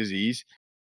specific disease.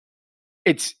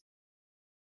 It's,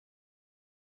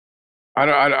 I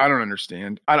don't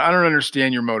understand. I don't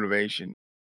understand your motivation.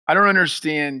 I don't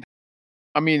understand.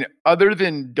 I mean, other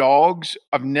than dogs,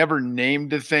 I've never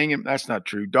named a thing, and that's not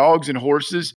true. Dogs and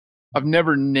horses, I've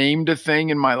never named a thing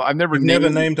in my life. I've never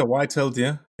named a white-tailed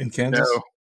deer in Kansas. No.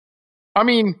 I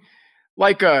mean,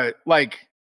 like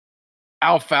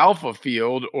alfalfa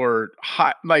field or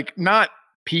like not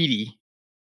Petey.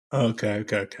 Okay.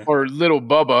 Or little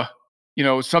Bubba, you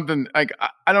know, something like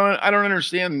I don't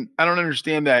understand. I don't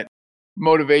understand that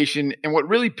motivation. And what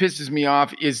really pisses me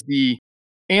off is the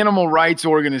animal rights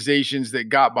organizations that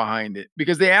got behind it,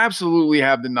 because they absolutely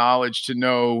have the knowledge to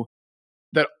know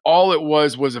that all it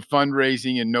was a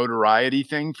fundraising and notoriety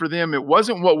thing for them. It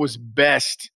wasn't what was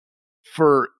best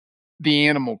for the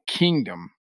animal kingdom.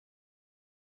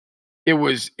 It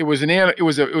was a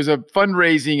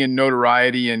fundraising and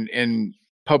notoriety and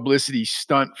publicity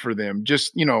stunt for them.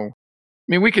 Just, I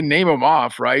mean, we can name them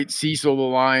off, right? Cecil the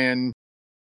lion,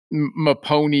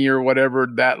 Maponi or whatever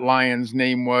that lion's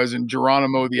name was, and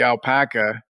Geronimo the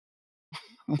alpaca.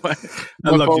 I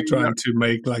love you trying to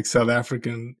make like South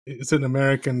African. It's an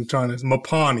American trying to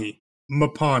Mapani.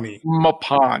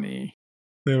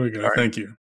 There we go. Sorry. Thank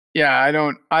you. Yeah, I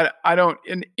don't.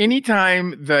 And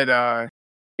anytime that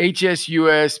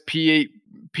HSUS,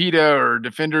 PETA, or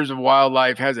Defenders of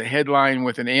Wildlife has a headline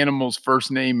with an animal's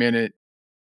first name in it,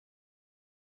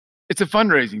 it's a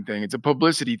fundraising thing. It's a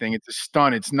publicity thing. It's a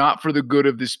stunt. It's not for the good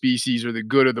of the species or the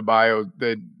good of the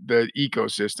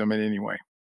ecosystem in any way.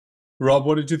 Rob,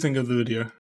 what did you think of the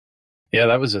video? Yeah,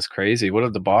 that was just crazy. What a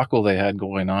debacle they had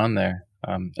going on there.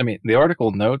 I mean, the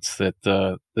article notes that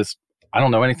this, I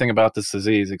don't know anything about this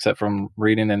disease except from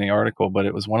reading in the article, but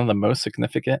it was one of the most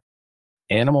significant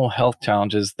animal health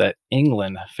challenges that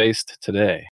England faced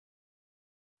today.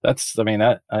 I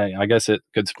guess it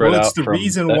could spread out. Well, it's the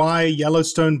reason why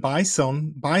Yellowstone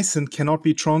bison cannot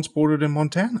be transported in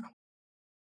Montana.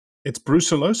 It's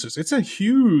brucellosis. It's a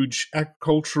huge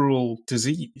agricultural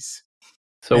disease.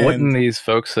 So wouldn't these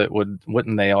folks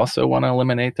wouldn't they also want to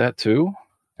eliminate that too?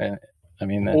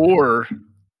 Or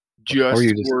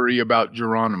worry about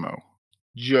Geronimo.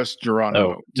 Just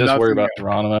Geronimo. Oh, just worry about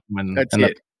Geronimo and that's and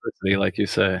it. The publicity, like you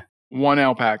say. One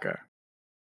alpaca.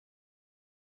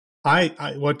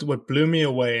 What blew me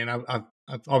away, and I've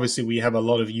obviously we have a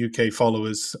lot of UK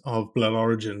followers of Blood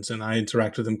Origins, and I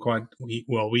interact with them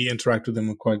we interact with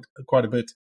them quite a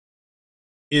bit.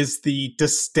 Is the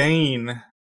disdain?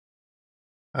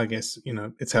 I guess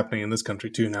it's happening in this country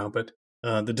too now, but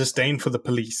the disdain for the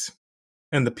police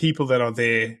and the people that are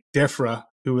there, DEFRA,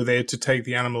 who were there to take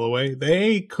the animal away,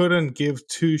 they couldn't give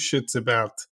two shits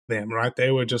about them, right?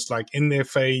 They were just like in their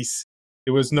face.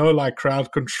 There was no like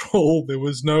crowd control. There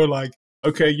was no like,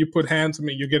 okay, you put hands on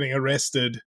me, you're getting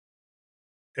arrested.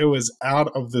 It was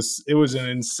it was an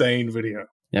insane video.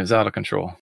 Yeah, it was out of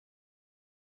control.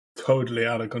 Totally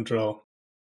out of control.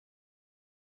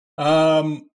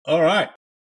 All right.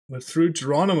 We're through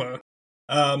Geronimo.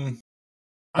 While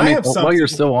you're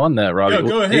still on that, Robbie, yeah,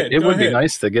 go ahead. It would be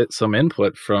nice to get some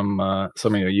input from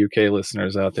some of your UK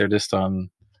listeners out there, just on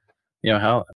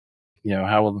how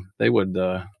they would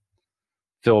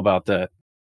feel about that.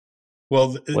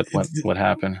 Well, what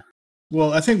happened?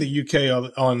 Well, I think the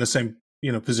UK are in the same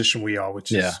position we are,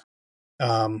 which is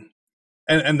and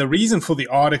the reason for the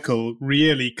article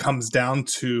really comes down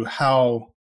to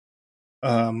how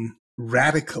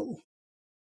radical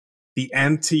the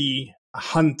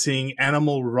anti-hunting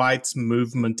animal rights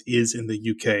movement is in the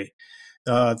UK.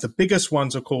 The biggest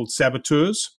ones are called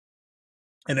saboteurs,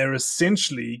 and they're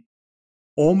essentially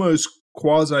almost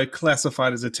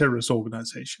quasi-classified as a terrorist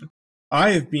organization. I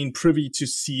have been privy to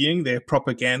seeing their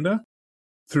propaganda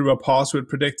through a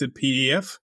password-protected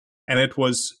PDF, and it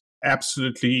was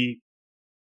absolutely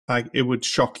like it would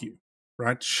shock you,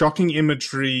 right? Shocking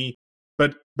imagery,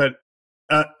 but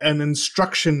an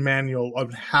instruction manual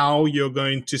of how you're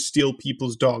going to steal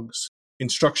people's dogs,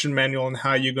 instruction manual on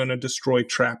how you're going to destroy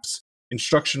traps,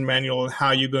 instruction manual on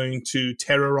how you're going to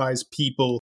terrorize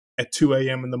people at 2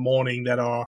 a.m. in the morning that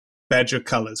are badger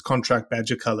colors, contract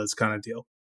badger colors kind of deal.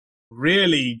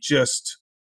 Really just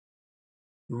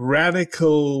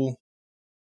radical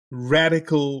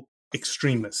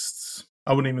extremists.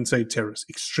 I wouldn't even say terrorists,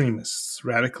 extremists,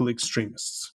 radical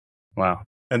extremists. Wow.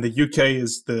 And the UK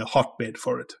is the hotbed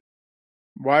for it.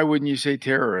 Why wouldn't you say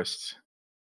terrorists?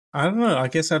 I don't know. I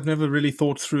guess I've never really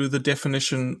thought through the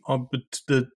definition of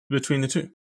between the two.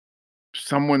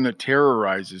 Someone that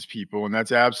terrorizes people, and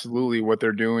that's absolutely what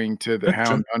they're doing to the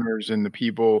hound hunters and the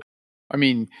people. I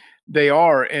mean, they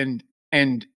are, and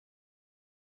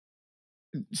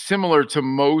similar to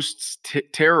most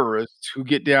terrorists who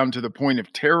get down to the point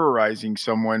of terrorizing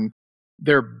someone,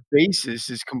 their basis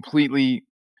is completely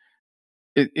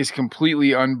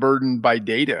unburdened by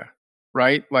data,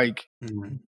 right? Like,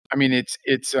 I mean, it's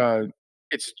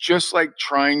just like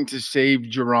trying to save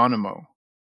Geronimo.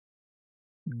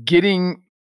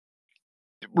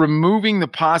 Removing the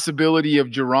possibility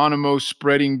of Geronimo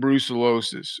spreading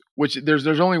brucellosis, which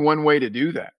there's only one way to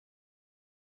do that.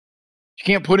 You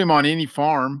can't put him on any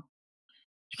farm.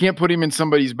 You can't put him in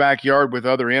somebody's backyard with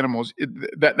other animals.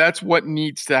 That's what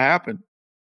needs to happen.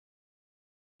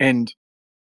 And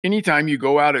anytime you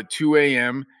go out at 2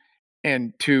 a.m.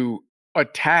 and to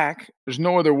attack, there's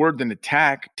no other word than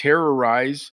attack,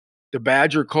 terrorize the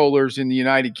badger cullers in the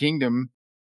United Kingdom,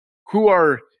 who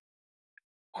are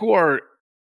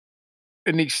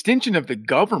an extension of the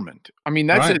government. I mean,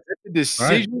 that's Right. a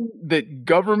decision that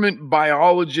government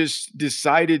biologists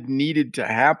decided needed to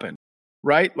happen,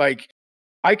 right? Like,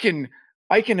 I can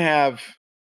have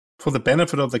For the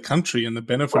benefit of the country and the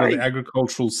benefit of right. the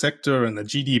agricultural sector and the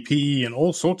GDP and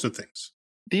all sorts of things.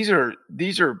 These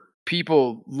are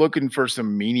people looking for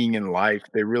some meaning in life.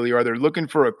 They really are. They're looking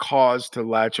for a cause to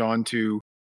latch onto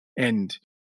and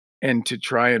to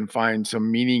try and find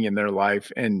some meaning in their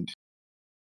life. And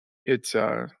it's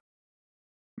I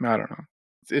don't know.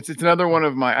 It's another one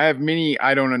of my. I have many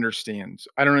I don't understand.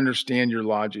 I don't understand your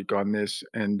logic on this,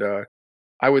 and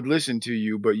I would listen to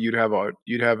you, but you'd have a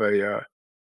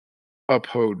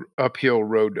uphill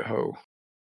road to hoe.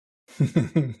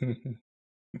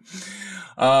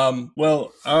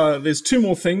 There's two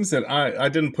more things that I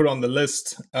didn't put on the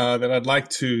list that I'd like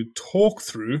to talk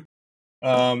through.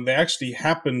 They actually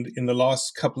happened in the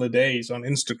last couple of days on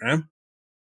Instagram.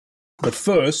 But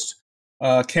first,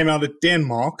 came out of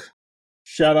Denmark.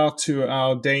 Shout out to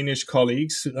our Danish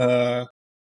colleagues,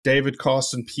 David,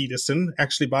 Carsten Peterson.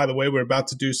 Actually, by the way, we're about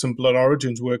to do some Blood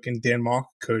Origins work in Denmark,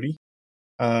 Cody.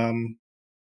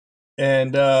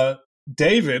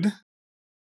 David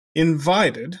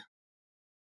invited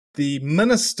the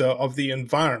Minister of the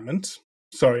Environment.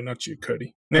 Sorry, not you,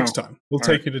 Cody. Next time. We'll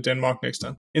take you to Denmark next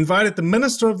time. Invited the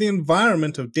Minister of the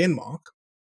Environment of Denmark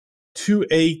to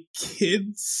a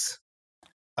kids.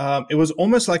 It was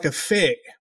almost like a fair.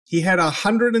 He had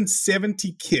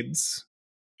 170 kids.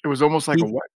 It was almost like a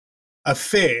what? A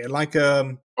fair, like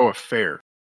a fair.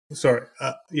 Sorry,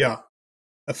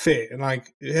 a fair, and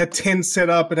like it had tents set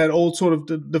up. It had all sort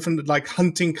of different like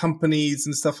hunting companies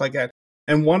and stuff like that.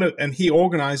 And he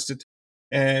organized it,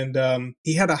 and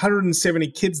he had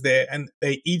 170 kids there, and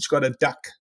they each got a duck,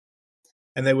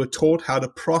 and they were taught how to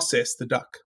process the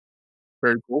duck.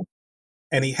 Very cool.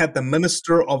 And he had the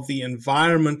Minister of the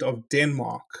Environment of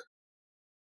Denmark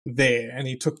there, and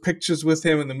he took pictures with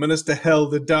him, and the minister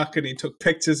held the duck, and he took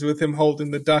pictures with him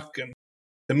holding the duck, and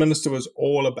the minister was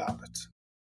all about it.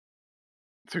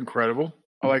 It's incredible.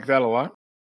 I like that a lot.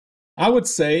 I would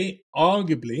say,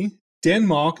 arguably,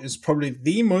 Denmark is probably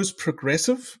the most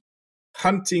progressive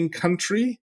hunting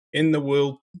country in the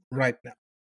world right now.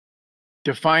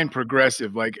 Define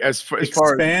progressive, like as far as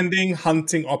expanding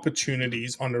hunting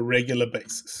opportunities on a regular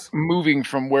basis. Moving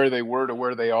from where they were to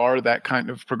where they are, that kind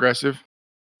of progressive.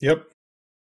 Yep.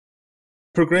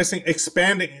 Progressing,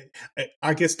 expanding,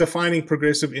 I guess defining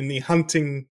progressive in the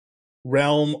hunting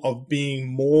realm of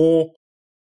being more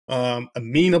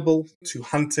amenable to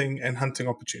hunting and hunting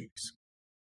opportunities.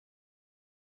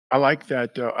 I like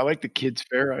that. I like the kids'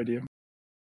 fair idea.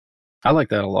 I like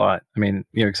that a lot. I mean,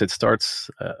 because it starts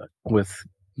with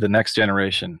the next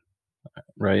generation,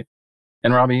 right?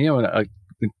 And Robbie, a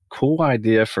cool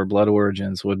idea for Blood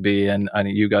Origins would be, and I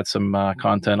know you got some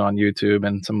content on YouTube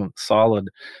and some solid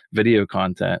video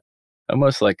content,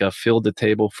 almost like a field to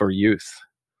table for youth.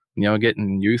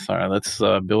 Getting youth on. Let's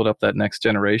build up that next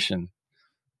generation,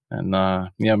 and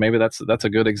maybe that's a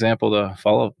good example to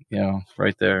follow.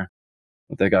 Right there,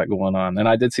 what they got going on. And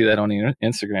I did see that on the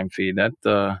Instagram feed.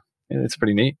 That it's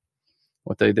pretty neat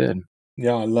what they did.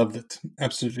 Yeah, I loved it.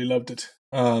 Absolutely loved it.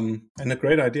 And a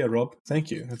great idea, Rob.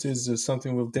 Thank you. It is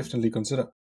something we'll definitely consider.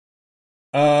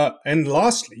 And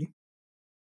lastly,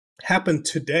 happened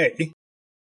today,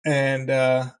 and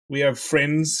we have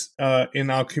friends in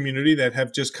our community that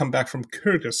have just come back from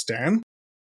Kyrgyzstan,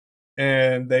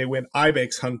 and they went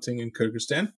ibex hunting in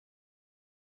Kyrgyzstan.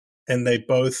 And they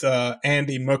both,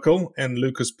 Andy Merkel and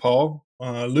Lucas Paul.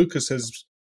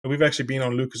 We've actually been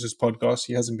on Lucas's podcast.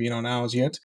 He hasn't been on ours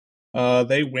yet.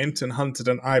 They went and hunted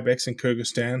an ibex in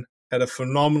Kyrgyzstan, had a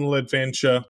phenomenal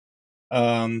adventure.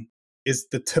 Is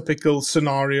the typical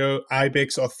scenario.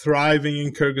 Ibex are thriving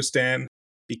in Kyrgyzstan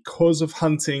because of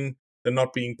hunting. They're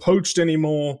not being poached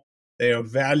anymore. They are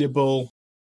valuable.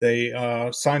 They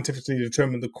are scientifically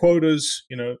determined the quotas,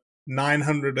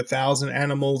 900, 1,000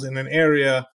 animals in an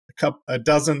area. A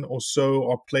dozen or so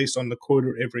are placed on the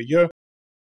quota every year.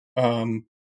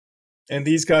 And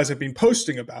these guys have been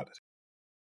posting about it.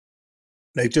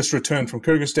 They just returned from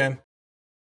Kyrgyzstan.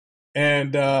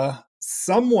 And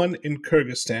someone in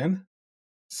Kyrgyzstan,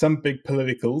 some big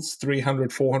politicals,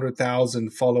 300,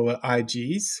 400,000 follower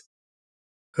IGs,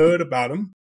 heard about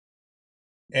them.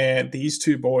 And these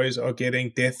two boys are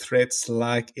getting death threats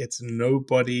like it's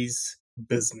nobody's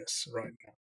business right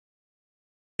now.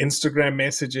 Instagram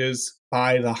messages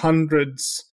by the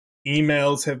hundreds.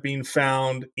 Emails have been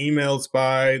found. Emails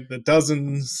by the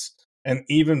dozens. and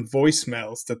even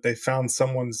voicemails that they found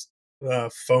someone's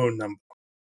phone number.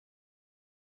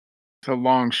 It's a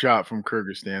long shot from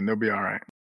Kyrgyzstan. They'll be all right.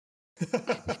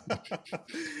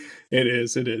 It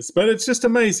is, but it's just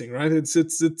amazing, right? It's to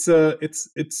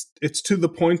the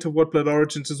point of what Blood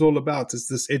Origins is all about. Is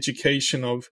this education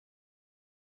of,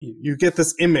 you get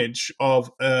this image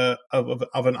of an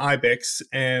ibex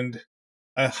and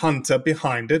a hunter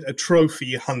behind it, a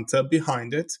trophy hunter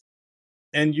behind it,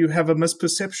 and you have a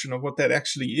misperception of what that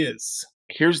actually is.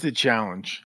 Here's the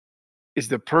challenge: is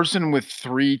the person with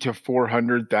 300,000 to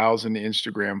 400,000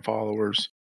 Instagram followers.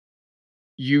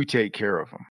 You take care of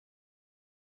them.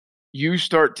 You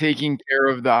start taking care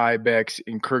of the ibex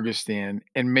in Kyrgyzstan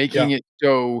and making it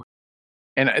so.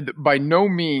 And by no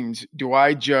means do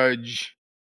I judge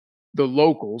the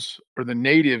locals or the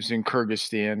natives in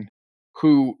Kyrgyzstan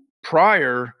who,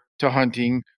 prior to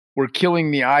hunting, were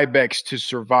killing the ibex to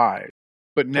survive.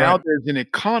 But now there's an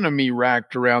economy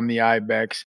wrapped around the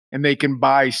ibex, and they can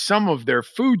buy some of their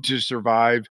food to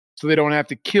survive, so they don't have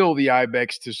to kill the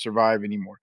ibex to survive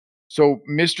anymore. So,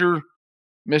 Mr.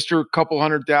 Couple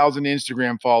 100,000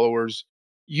 Instagram followers,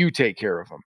 you take care of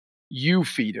them. You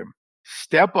feed them.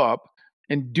 Step up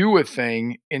and do a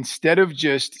thing instead of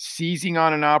just seizing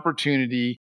on an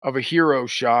opportunity of a hero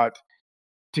shot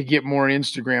to get more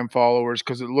Instagram followers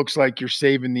because it looks like you're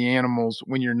saving the animals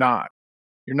when you're not.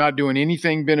 You're not doing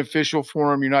anything beneficial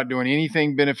for them. You're not doing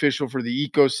anything beneficial for the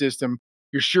ecosystem.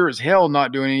 You're sure as hell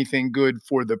not doing anything good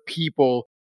for the people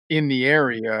in the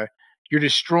area. You're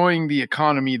destroying the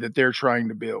economy that they're trying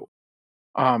to build.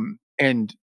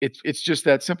 And it's just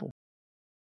that simple.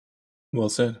 Well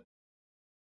said.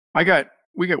 We got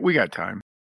time.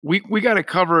 We got to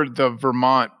cover the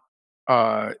Vermont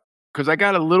because I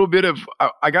got a little bit of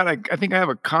I think I have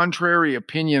a contrary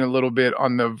opinion a little bit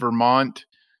on the Vermont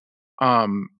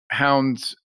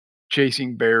hounds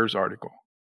chasing bears article.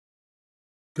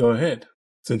 Go ahead,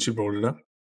 since you brought it up.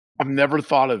 I've never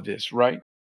thought of this, right?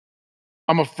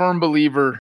 I'm a firm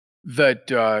believer that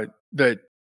that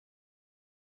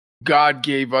God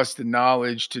gave us the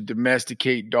knowledge to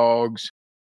domesticate dogs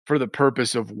for the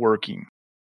purpose of working,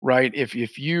 right?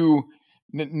 If you,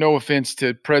 no offense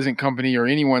to present company or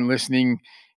anyone listening,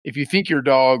 if you think your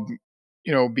dog,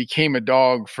 became a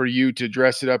dog for you to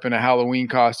dress it up in a Halloween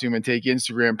costume and take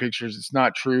Instagram pictures, it's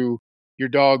not true. Your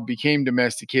dog became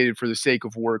domesticated for the sake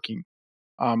of working.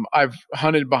 I've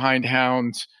hunted behind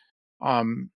hounds,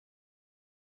 and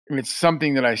it's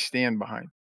something that I stand behind.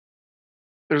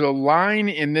 There's a line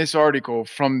in this article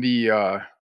from the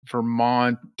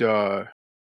Vermont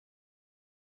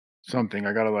something.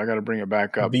 I gotta bring it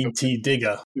back up. VT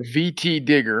Digger. VT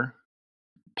Digger,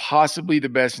 possibly the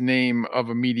best name of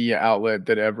a media outlet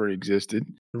that ever existed.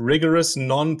 Rigorous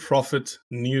non-profit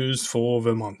news for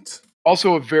Vermont.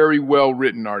 Also a very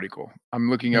well-written article. I'm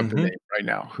looking up the name right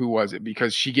now. Who was it?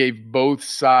 Because she gave both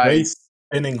sides.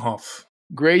 Grace Benninghoff.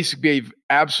 Grace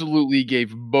absolutely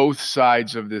gave both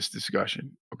sides of this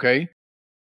discussion. Okay.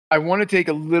 I want to take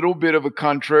a little bit of a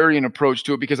contrarian approach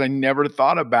to it because I never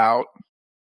thought about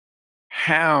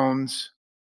hounds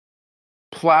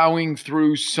plowing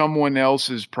through someone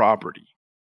else's property.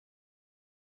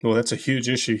 Well, that's a huge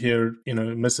issue here,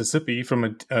 in Mississippi.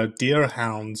 From a deer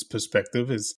hound's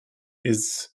perspective,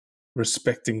 is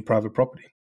respecting private property.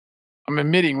 I'm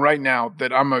admitting right now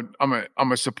that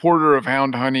I'm a supporter of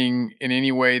hound hunting in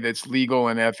any way that's legal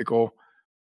and ethical.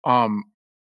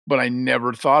 But I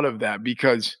never thought of that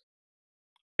because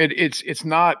it's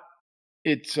not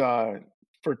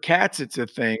for cats it's a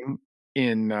thing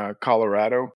in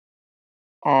Colorado.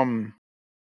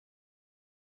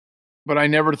 But I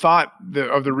never thought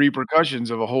of the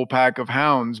repercussions of a whole pack of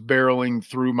hounds barreling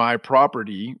through my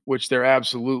property, which they're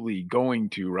absolutely going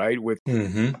to, right? With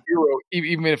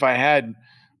even if I had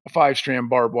a 5-strand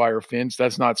barbed wire fence,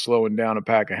 that's not slowing down a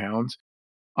pack of hounds.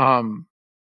 I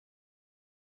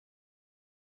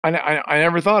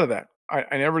never thought of that.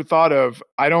 I never thought of,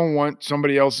 I don't want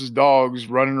somebody else's dogs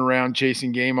running around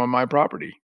chasing game on my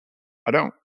property. I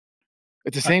don't.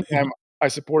 At the same time, I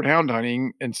support hound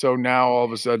hunting, and so now all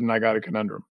of a sudden I got a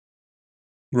conundrum.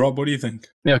 Rob, what do you think?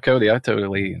 Yeah, Cody,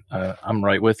 I'm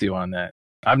right with you on that.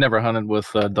 I've never hunted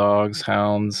with dogs,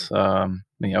 hounds.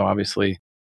 Obviously,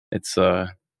 it's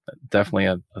definitely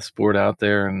a sport out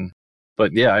there,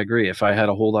 but yeah, I agree. If I had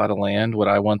a whole lot of land, would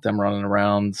I want them running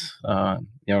around,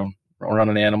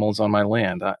 running animals on my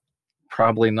land?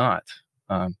 Probably not.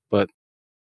 But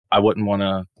I wouldn't want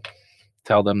to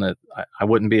tell them that I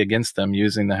wouldn't be against them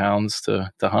using the hounds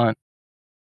to hunt.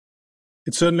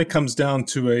 It certainly comes down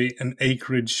to an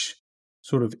acreage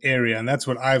sort of area, and that's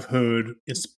what I've heard.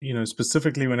 Is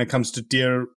specifically when it comes to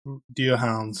deer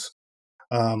hounds,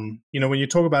 When you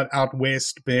talk about out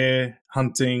west bear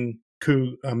hunting,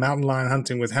 mountain lion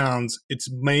hunting with hounds, it's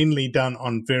mainly done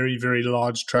on very, very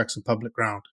large tracts of public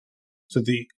ground. So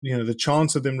the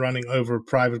chance of them running over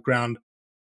private ground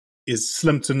is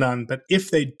slim to none. But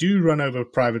if they do run over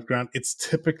private ground, it's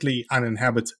typically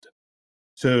uninhabited.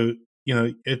 So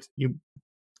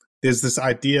there's this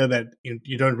idea that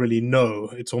you don't really know.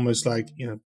 It's almost like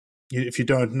if you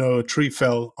don't know a tree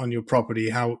fell on your property,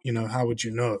 how would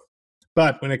you know?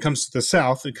 But when it comes to the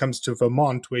south, it comes to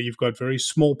Vermont, where you've got very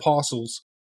small parcels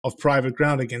of private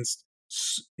ground against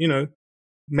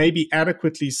maybe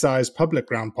adequately sized public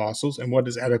ground parcels. And what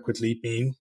does adequately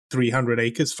mean? 300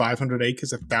 acres, 500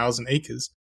 acres, 1,000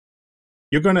 acres.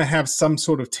 You're going to have some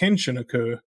sort of tension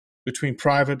occur between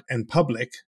private and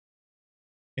public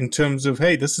in terms of,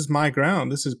 hey, this is my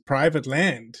ground, this is private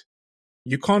land.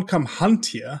 You can't come hunt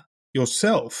here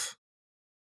yourself.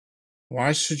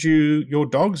 Why should your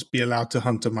dogs be allowed to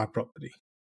hunt on my property?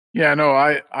 Yeah, no,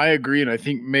 I agree, and I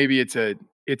think maybe it's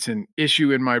an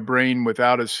issue in my brain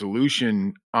without a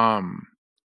solution. But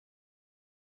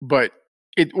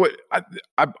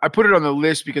I put it on the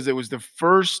list because it was the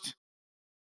first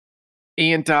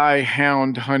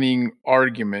anti-hound hunting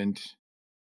argument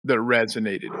that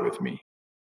resonated with me.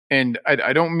 And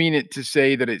I don't mean it to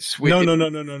say that it's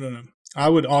No. I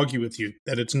would argue with you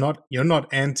that you're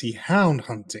not anti-hound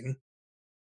hunting.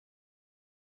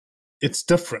 It's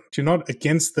different. You're not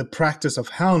against the practice of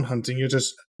hound hunting. You're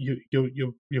just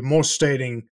you're more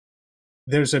stating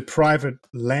there's a private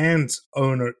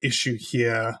landowner issue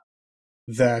here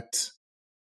that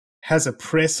has a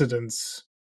precedence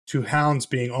to hounds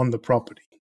being on the property.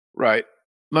 Right.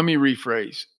 Let me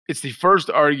rephrase. It's the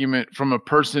first argument from a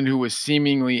person who was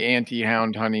seemingly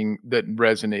anti-hound hunting that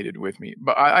resonated with me.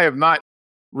 But I have not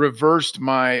reversed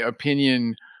my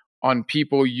opinion on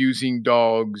people using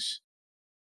dogs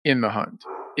in the hunt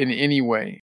in any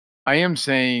way. I am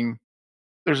saying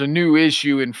there's a new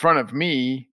issue in front of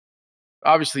me.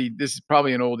 Obviously, this is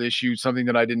probably an old issue, something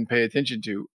that I didn't pay attention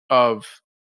to, of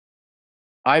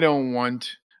I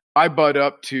butt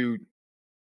up to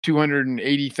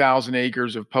 280,000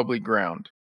 acres of public ground,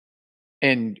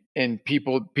 and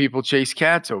people chase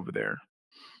cats over there.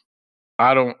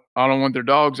 I don't want their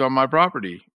dogs on my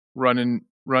property running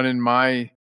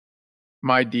my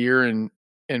deer and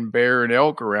bear and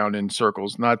elk around in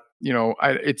circles. Not,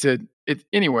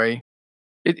 anyway.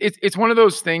 It's one of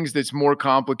those things that's more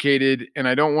complicated, and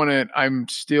I don't want to. I'm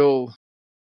still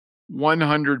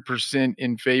 100%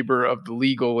 in favor of the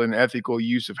legal and ethical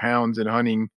use of hounds in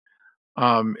hunting.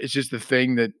 It's just a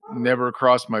thing that never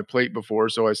crossed my plate before,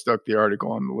 so I stuck the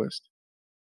article on the list.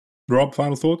 Rob,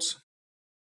 final thoughts?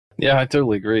 Yeah, I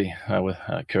totally agree with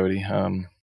Cody. How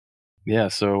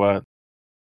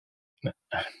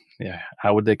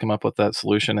would they come up with that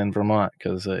solution in Vermont?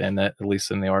 Because at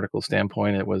least in the article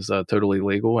standpoint, it was totally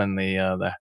legal, and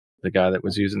the guy that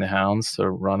was using the hounds to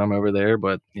run them over there.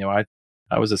 But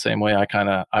I was the same way. I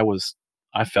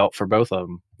felt for both of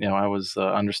them. I was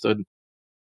understood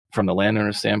from the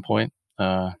landowner standpoint.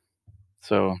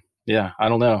 So yeah, I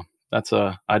don't know.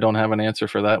 I don't have an answer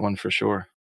for that one for sure.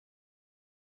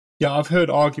 Yeah, I've heard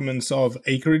arguments of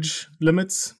acreage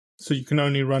limits. So you can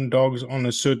only run dogs on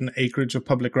a certain acreage of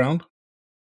public ground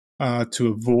to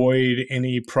avoid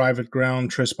any private ground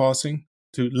trespassing,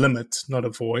 to limit, not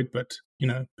avoid, but,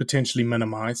 potentially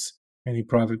minimize any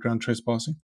private ground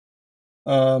trespassing.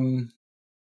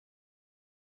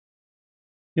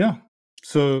 Yeah.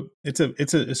 So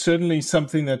it's certainly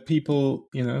something that people,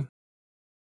 and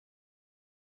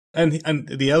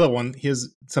the other one,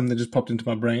 here's something that just popped into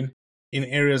my brain. In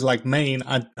areas like Maine,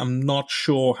 I'm not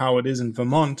sure how it is in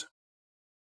Vermont.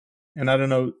 And I don't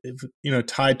know if,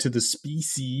 tied to the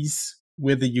species,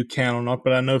 whether you can or not.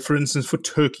 But I know, for instance, for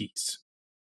turkeys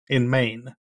in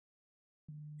Maine,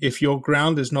 if your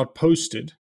ground is not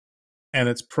posted and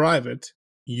it's private,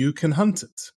 you can hunt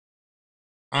it.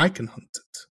 I can hunt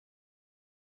it.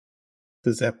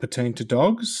 Does that pertain to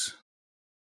dogs?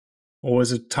 Or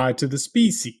is it tied to the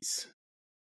species?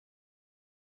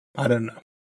 I don't know.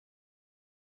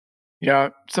 Yeah,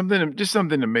 something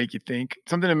to make you think.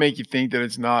 Something to make you think that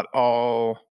it's not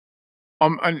all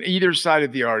on either side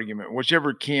of the argument,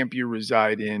 whichever camp you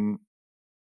reside in.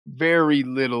 Very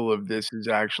little of this is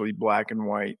actually black and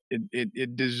white.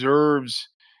 It deserves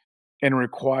and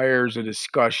requires a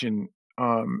discussion,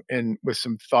 and with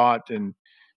some thought, and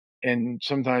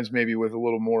sometimes maybe with a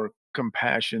little more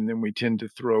compassion than we tend to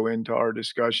throw into our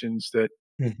discussions. That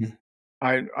Mm-hmm.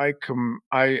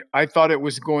 I thought it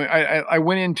was going. I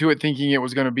went into it thinking it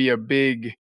was going to be a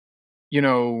big,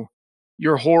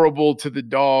 you're horrible to the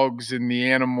dogs and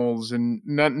the animals, and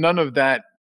none of that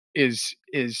is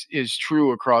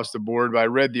true across the board. But I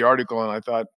read the article and I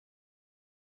thought,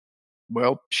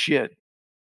 well, shit,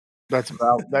 that's a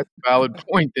valid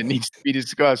point that needs to be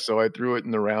discussed. So I threw it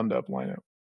in the Roundup lineup.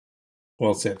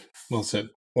 Well said. Well said.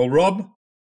 Well, Rob,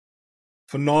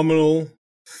 phenomenal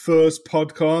first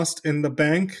podcast in the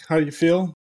bank. How do you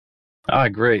feel?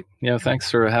 Great. Thanks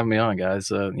for having me on,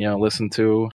 guys. Listen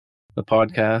to the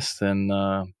podcast and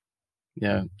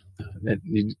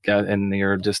you got in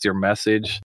your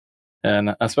message,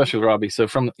 and especially Robbie. So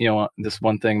from this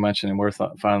one thing mentioning worth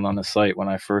finding on the site, when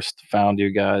I first found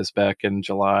you guys back in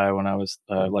July, when I was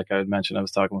like I had mentioned, I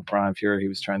was talking with Brian Fury.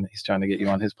 He's trying to get you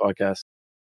on his podcast,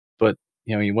 but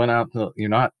you went out. You're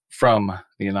not from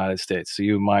the United States, so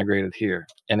you migrated here,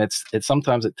 and it's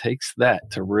sometimes it takes that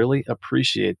to really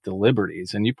appreciate the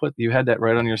liberties. And you had that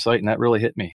right on your site, and that really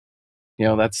hit me.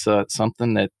 That's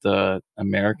something that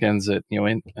Americans that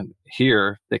in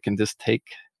here, they can just take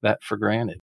that for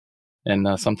granted.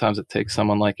 And sometimes it takes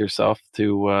someone like yourself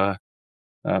to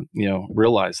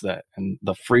realize that, and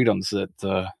the freedoms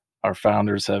that our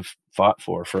founders have fought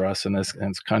for us in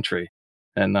this country.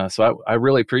 And so I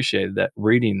really appreciated that,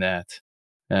 reading that,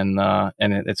 and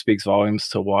it speaks volumes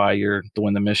to why you're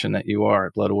doing the mission that you are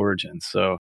at Blood Origins.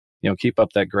 So keep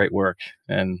up that great work,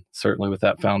 and certainly with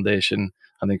that foundation,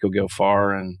 I think you'll go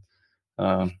far. And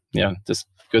just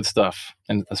good stuff,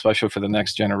 and especially for the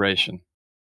next generation.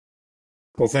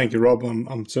 Well, thank you, Rob.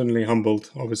 I'm certainly humbled.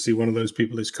 Obviously, one of those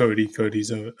people is Cody.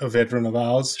 Cody's a veteran of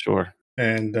ours. Sure.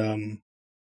 And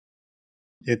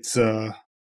it's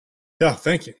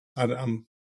thank you. I'm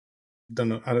don't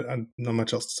know. I'm not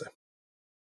much else to say.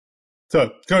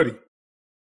 So, Cody,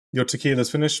 your tequila's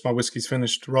finished. My whiskey's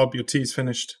finished. Rob, your tea's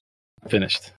finished.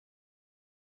 Finished.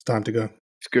 It's time to go.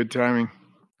 It's good timing.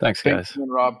 Thanks, guys. Thanks,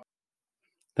 Rob.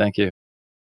 Thank you.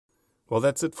 Well,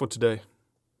 that's it for today.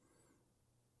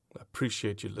 I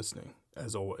appreciate you listening,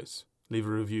 as always. Leave a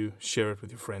review, share it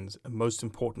with your friends, and most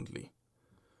importantly,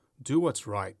 do what's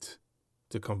right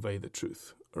to convey the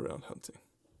truth around hunting.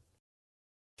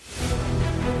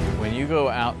 When you go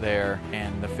out there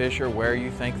and the fish are where you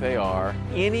think they are,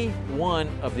 any one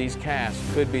of these casts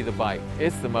could be the bite.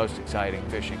 It's the most exciting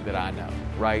fishing that I know,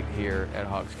 right here at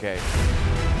Hawks Cave.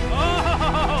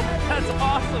 Oh, that's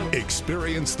awesome!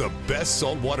 Experience the best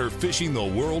saltwater fishing the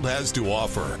world has to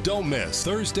offer. Don't miss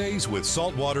Thursdays with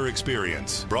Saltwater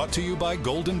Experience, brought to you by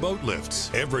Golden Boat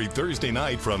Lifts, every Thursday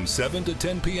night from 7 to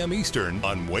 10 p.m. Eastern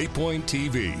on Waypoint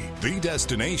TV, the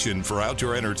destination for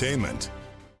outdoor entertainment.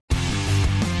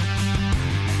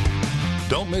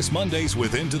 Don't miss Mondays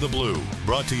with Into the Blue,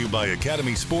 brought to you by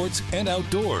Academy Sports and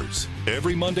Outdoors,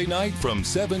 every Monday night from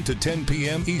 7 to 10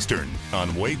 p.m. Eastern on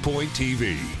Waypoint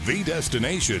TV, the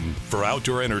destination for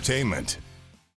outdoor entertainment.